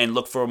and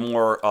look for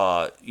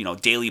more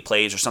daily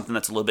plays or something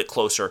that's a little bit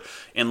closer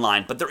in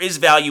line. But there is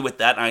value with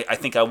that, and I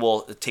think I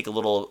will take a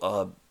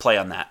little play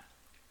on that.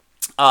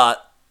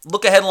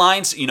 Look ahead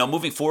lines,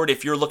 moving forward,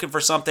 if you're looking for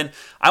something,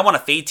 I want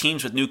to fade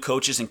teams with new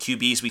coaches and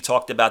QBs. We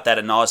talked about that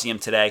ad nauseum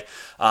today.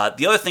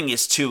 The other thing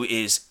is, too,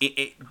 is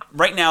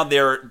right now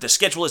the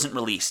schedule isn't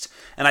released.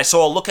 And I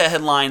saw a look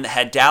ahead line that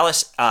had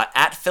Dallas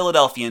at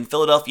Philadelphia, and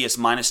Philadelphia is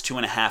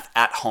 -2.5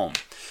 at home.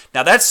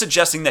 Now, that's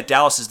suggesting that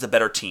Dallas is the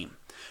better team.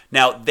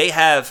 Now, they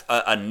have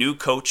a new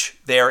coach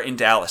there in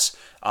Dallas.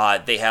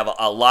 They have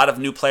a lot of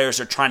new players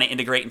they're trying to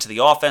integrate into the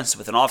offense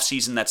with an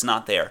offseason that's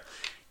not there.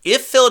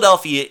 If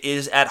Philadelphia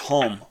is at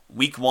home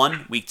week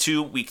 1, week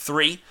 2, week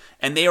 3,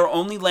 and they are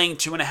only laying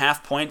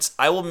 2.5 points,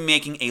 I will be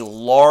making a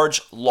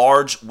large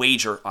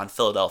wager on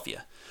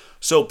Philadelphia.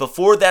 So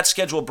before that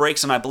schedule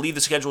breaks, and I believe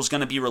the schedule is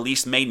going to be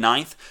released May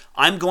 9th,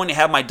 I'm going to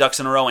have my ducks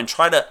in a row and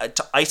try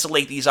to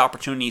isolate these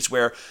opportunities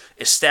where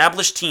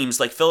established teams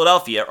like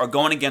Philadelphia are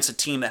going against a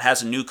team that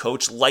has a new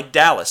coach like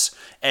Dallas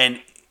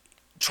and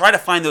try to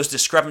find those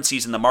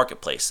discrepancies in the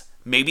marketplace.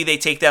 Maybe they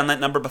take down that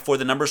number before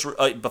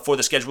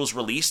the schedule is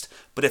released,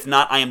 but if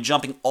not, I am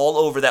jumping all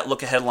over that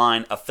look-ahead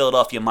line of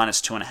Philadelphia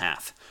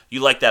 -2.5. You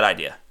like that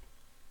idea?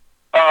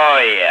 Oh,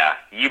 yeah.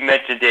 You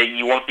mentioned it.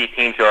 You want these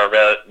teams who are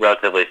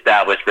relatively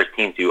established versus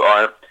teams who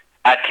aren't.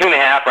 At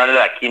 2.5, under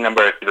that key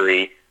number of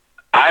 3,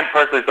 I'm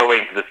personally still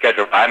waiting for the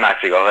schedule, but I'm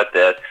actually going to hit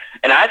this.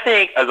 And I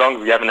think as long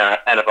as we have an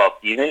NFL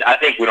season, I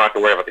think we don't have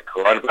to worry about the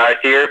coronavirus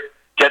here,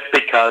 just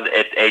because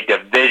it's a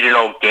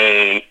divisional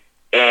game.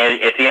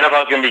 And if the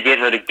NFL is going to be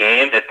getting rid of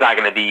games, it's not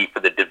going to be for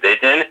the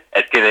division.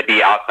 It's going to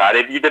be outside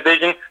of your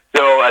division.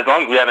 So as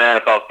long as we have an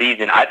NFL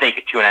season, I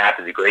think 2.5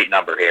 is a great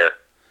number here.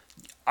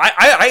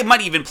 I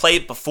might even play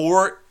it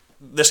before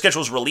the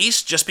schedule's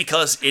released, just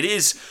because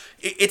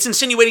it's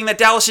insinuating that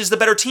Dallas is the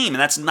better team,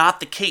 and that's not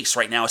the case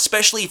right now,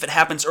 especially if it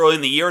happens early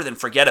in the year, then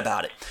forget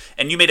about it.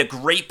 And you made a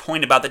great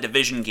point about the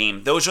division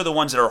game. Those are the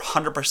ones that are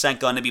 100%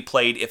 going to be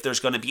played if there's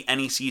going to be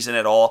any season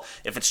at all.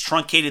 If it's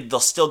truncated,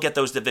 they'll still get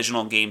those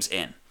divisional games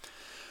in.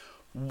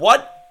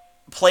 What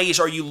plays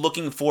are you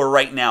looking for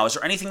right now? Is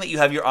there anything that you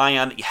have your eye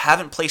on that you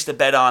haven't placed a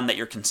bet on that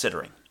you're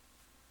considering?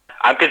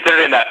 I'm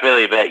considering that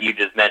Philly bet you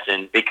just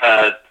mentioned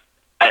because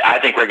I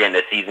think we're getting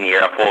a season here,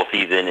 a full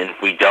season, and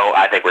if we don't,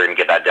 I think we're going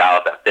to get that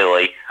Dallas at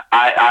Philly.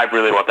 I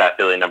really want that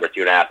Philly number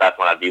 2.5. That's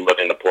what I'd be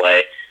looking to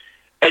play.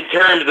 In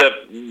terms of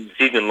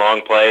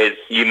season-long plays,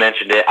 you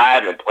mentioned it. I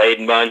haven't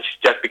played much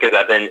just because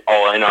I've been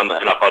all in on the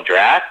NFL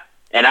draft,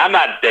 and I'm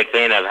not a big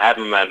fan of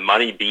having my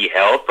money be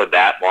held for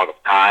that long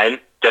of time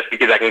just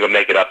because I can go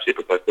make it up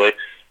super quickly.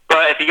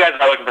 But if you guys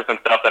are looking for some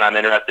stuff that I'm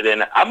interested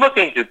in, I'm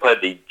looking to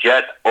put the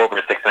Jets over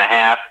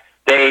 6.5.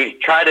 They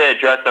try to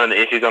address some of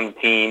the issues on the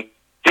team.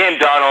 Sam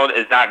Darnold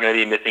is not going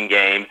to be missing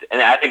games,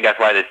 and I think that's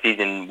why the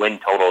season win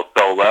total is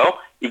so low.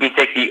 You can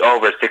take the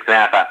over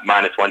 6.5 at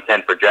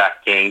 -110 for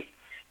DraftKings.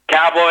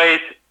 Cowboys,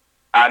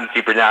 I'm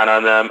super down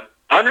on them.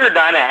 Under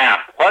 9.5,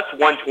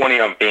 +120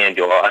 on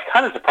FanDuel. I was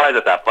kind of surprised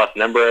at that plus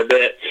number a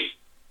bit.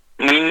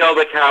 We know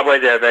the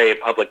Cowboys are a very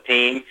public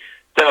team,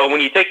 so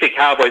when you take the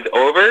Cowboys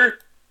over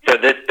to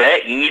this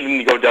bet, you need them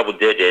to go double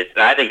digits,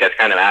 and I think that's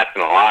kind of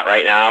asking a lot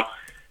right now.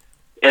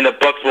 And the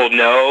books will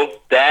know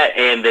that,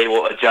 and they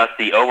will adjust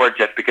the over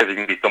just because there's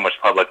going to be so much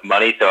public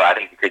money. So I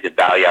think it creates a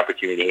value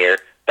opportunity here.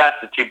 That's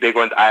the two big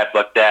ones I have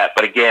looked at.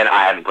 But again,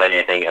 I haven't played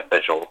anything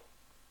official.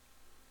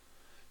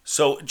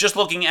 So just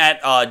looking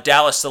at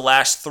Dallas the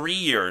last 3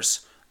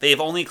 years, they have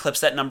only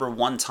eclipsed that number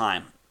one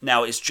time.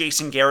 Now, is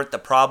Jason Garrett the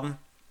problem?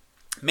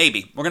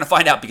 Maybe. We're going to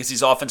find out because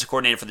he's offensive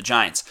coordinator for the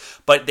Giants.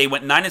 But they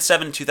went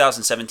 9-7 in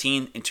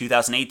 2017. In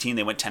 2018,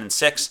 they went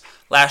 10-6.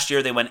 Last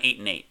year, they went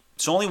 8-8.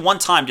 So only one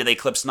time did they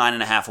eclipse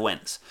 9.5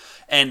 wins.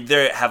 And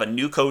they have a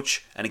new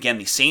coach, and again,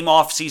 the same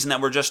offseason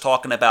that we're just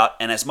talking about,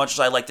 and as much as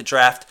I like the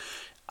draft,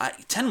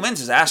 10 wins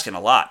is asking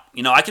a lot.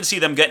 I can see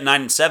them getting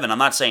 9-7, I'm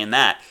not saying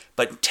that,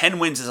 but 10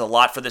 wins is a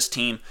lot for this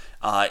team.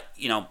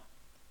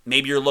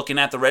 Maybe you're looking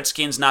at the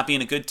Redskins not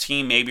being a good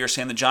team, maybe you're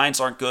saying the Giants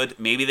aren't good,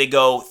 maybe they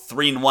go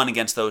 3-1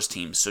 against those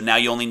teams, so now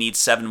you only need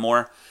 7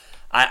 more.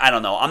 I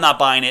don't know. I'm not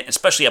buying it,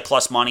 especially at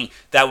plus money.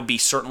 That would be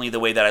certainly the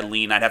way that I'd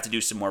lean. I'd have to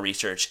do some more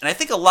research. And I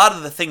think a lot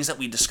of the things that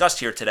we discussed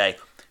here today,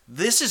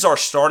 this is our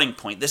starting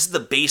point. This is the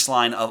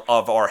baseline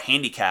of our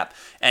handicap.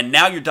 And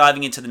now you're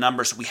diving into the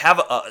numbers. We have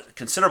a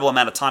considerable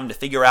amount of time to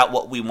figure out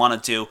what we want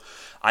to do.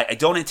 I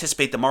don't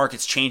anticipate the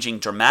markets changing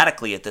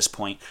dramatically at this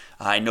point.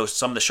 I know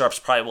some of the sharps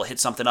probably will hit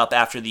something up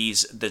after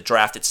the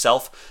draft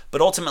itself,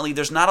 but ultimately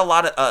there's not a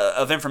lot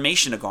of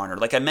information to garner.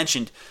 Like I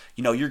mentioned,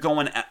 you're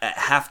going a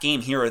half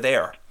game here or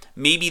there.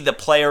 maybe the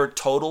player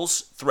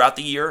totals throughout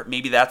the year.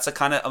 Maybe that's the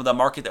kind of the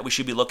market that we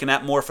should be looking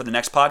at more for the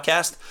next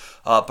podcast.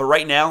 But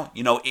right now,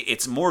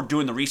 it's more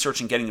doing the research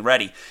and getting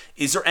ready.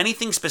 Is there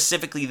anything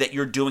specifically that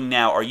you're doing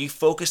now? Are you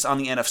focused on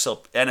the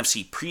NFL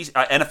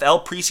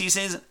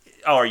preseason?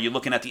 Or are you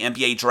looking at the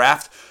NBA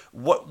draft?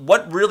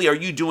 What really are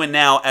you doing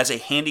now as a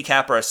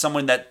handicapper, as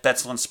someone that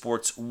bets on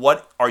sports?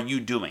 What are you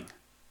doing?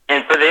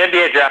 And for the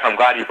NBA draft, I'm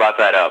glad you brought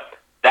that up.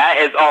 That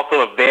is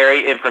also a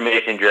very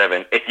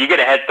information-driven. If you get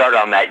a head start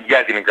on that, you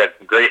guys are going to get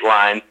some great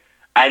lines.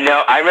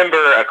 I remember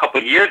a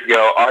couple of years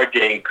ago,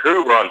 RJ and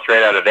crew were on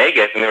straight out of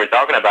Vegas, and they were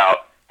talking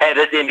about, hey,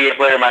 this NBA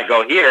player might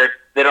go here.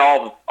 Then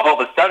all of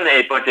a sudden,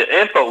 a bunch of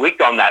info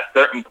leaked on that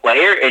certain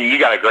player, and you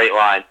got a great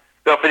line.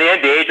 So for the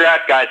NBA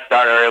draft, guys,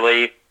 start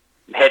early,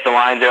 hit the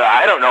lines.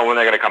 I don't know when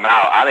they're going to come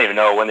out. I don't even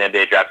know when the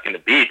NBA draft is going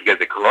to be because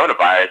of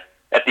coronavirus.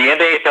 If the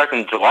NBA starts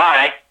in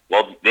July,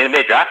 well, the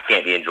NBA draft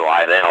can't be in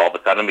July then all of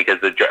a sudden because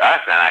the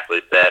draft's not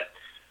actually set.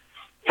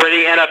 For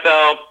the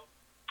NFL,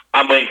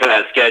 I'm waiting for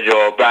that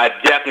schedule, but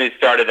I've definitely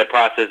started the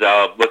process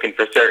of looking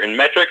for certain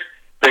metrics.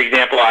 For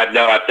example, I've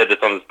said this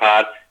on this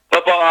pod,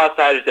 Football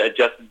Outsiders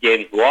adjusted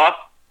games lost.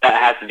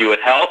 That has to do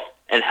with health,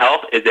 and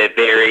health is a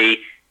very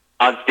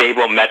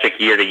unstable metric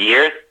year to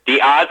year.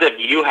 The odds of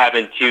you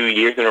having 2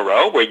 years in a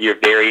row where you're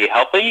very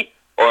healthy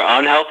or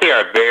unhealthy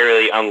are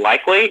very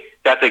unlikely.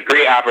 That's a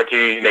great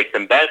opportunity to make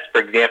some bets.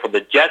 For example,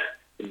 the Jets,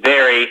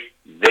 very,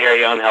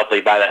 very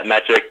unhealthy by that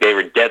metric. They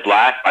were dead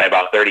last by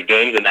about 30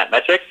 games in that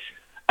metric.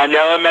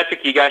 Another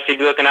metric you guys should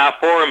be looking out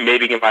for,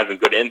 maybe you can find some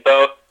good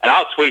info, and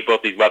I'll tweet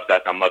both these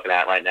websites I'm looking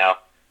at right now.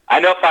 I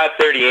know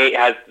 538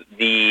 has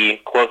the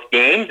close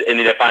games, and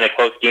they define a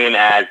close game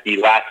as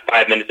the last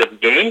 5 minutes of the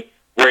game,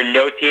 where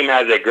no team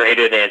has a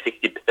greater than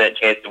 60%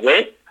 chance to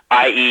win,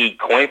 i.e.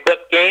 coin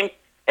flip games.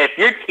 If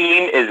your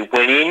team is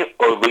winning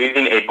or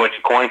losing a bunch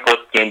of coin flip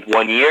games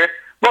 1 year,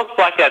 most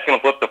likely that's going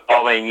to flip the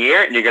following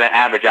year, and you're going to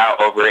average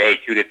out over a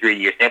 2 to 3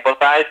 year sample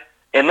size.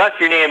 Unless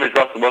your name is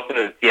Russell Wilson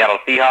of the Seattle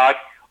Seahawks,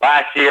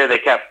 last year they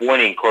kept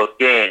winning close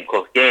game,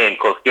 close game,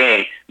 close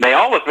game. And they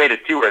almost made a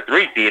 2 or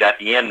 3 seed at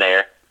the end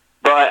there.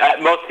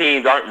 But most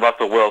teams aren't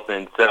Russell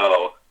Wilson,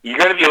 so you're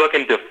going to be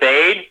looking to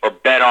fade or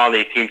bet on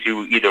these teams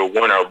who either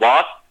won or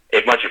lost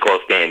a bunch of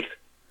close games.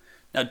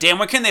 Now, Dan,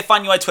 where can they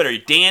find you on Twitter?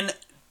 Dan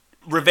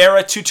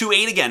Rivera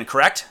 228 again,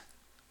 correct?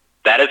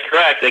 That is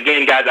correct.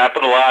 Again, guys, I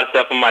put a lot of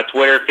stuff on my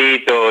Twitter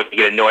feed, so if you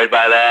get annoyed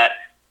by that,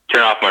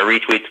 turn off my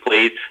retweets,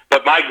 please.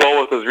 But my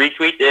goal with those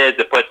retweets is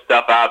to put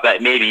stuff out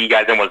that maybe you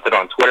guys don't want to sit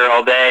on Twitter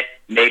all day.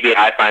 Maybe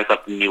I find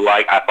something you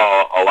like. I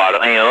follow a lot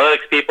of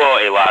analytics people,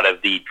 a lot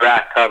of the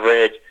draft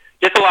coverage,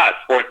 just a lot of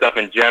sports stuff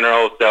in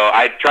general. So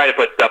I try to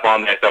put stuff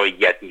on there so you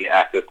guys can get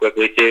access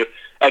quickly to.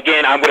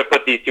 Again, I'm going to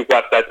put these 2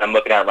 websites I'm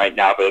looking at right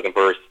now if you're looking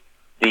for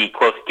the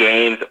close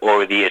games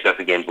or the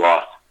adjusted games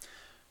lost.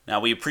 Now,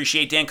 we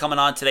appreciate Dan coming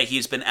on today.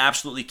 He's been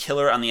absolutely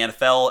killer on the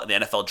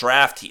NFL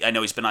draft. I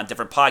know he's been on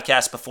different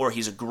podcasts before.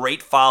 He's a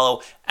great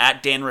follow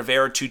at Dan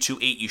Rivera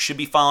 228. You should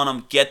be following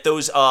him. Get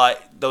those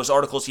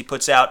articles he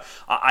puts out.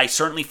 I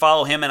certainly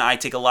follow him, and I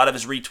take a lot of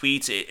his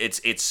retweets.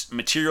 It's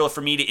material for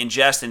me to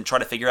ingest and try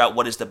to figure out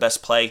what is the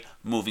best play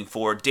moving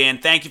forward. Dan,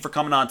 thank you for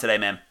coming on today,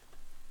 man.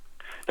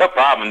 No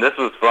problem. This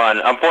was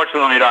fun.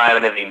 Unfortunately, we don't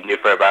have anything to do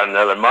for about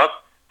another month.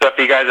 So if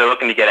you guys are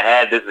looking to get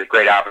ahead, this is a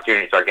great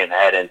opportunity to start getting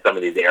ahead in some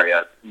of these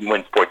areas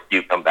when sports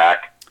do come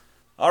back.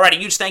 All right, a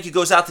huge thank you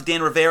goes out to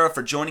Dan Rivera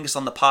for joining us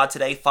on the pod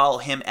today. Follow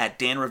him at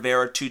Dan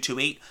Rivera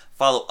 228.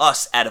 Follow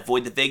us at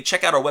Avoid the Vig.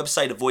 Check out our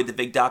website,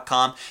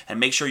 avoidthevig.com,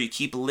 and make sure you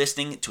keep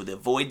listening to the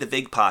Avoid the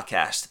Vig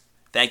podcast.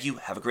 Thank you.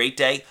 Have a great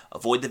day.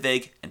 Avoid the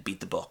Vig and beat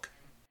the book.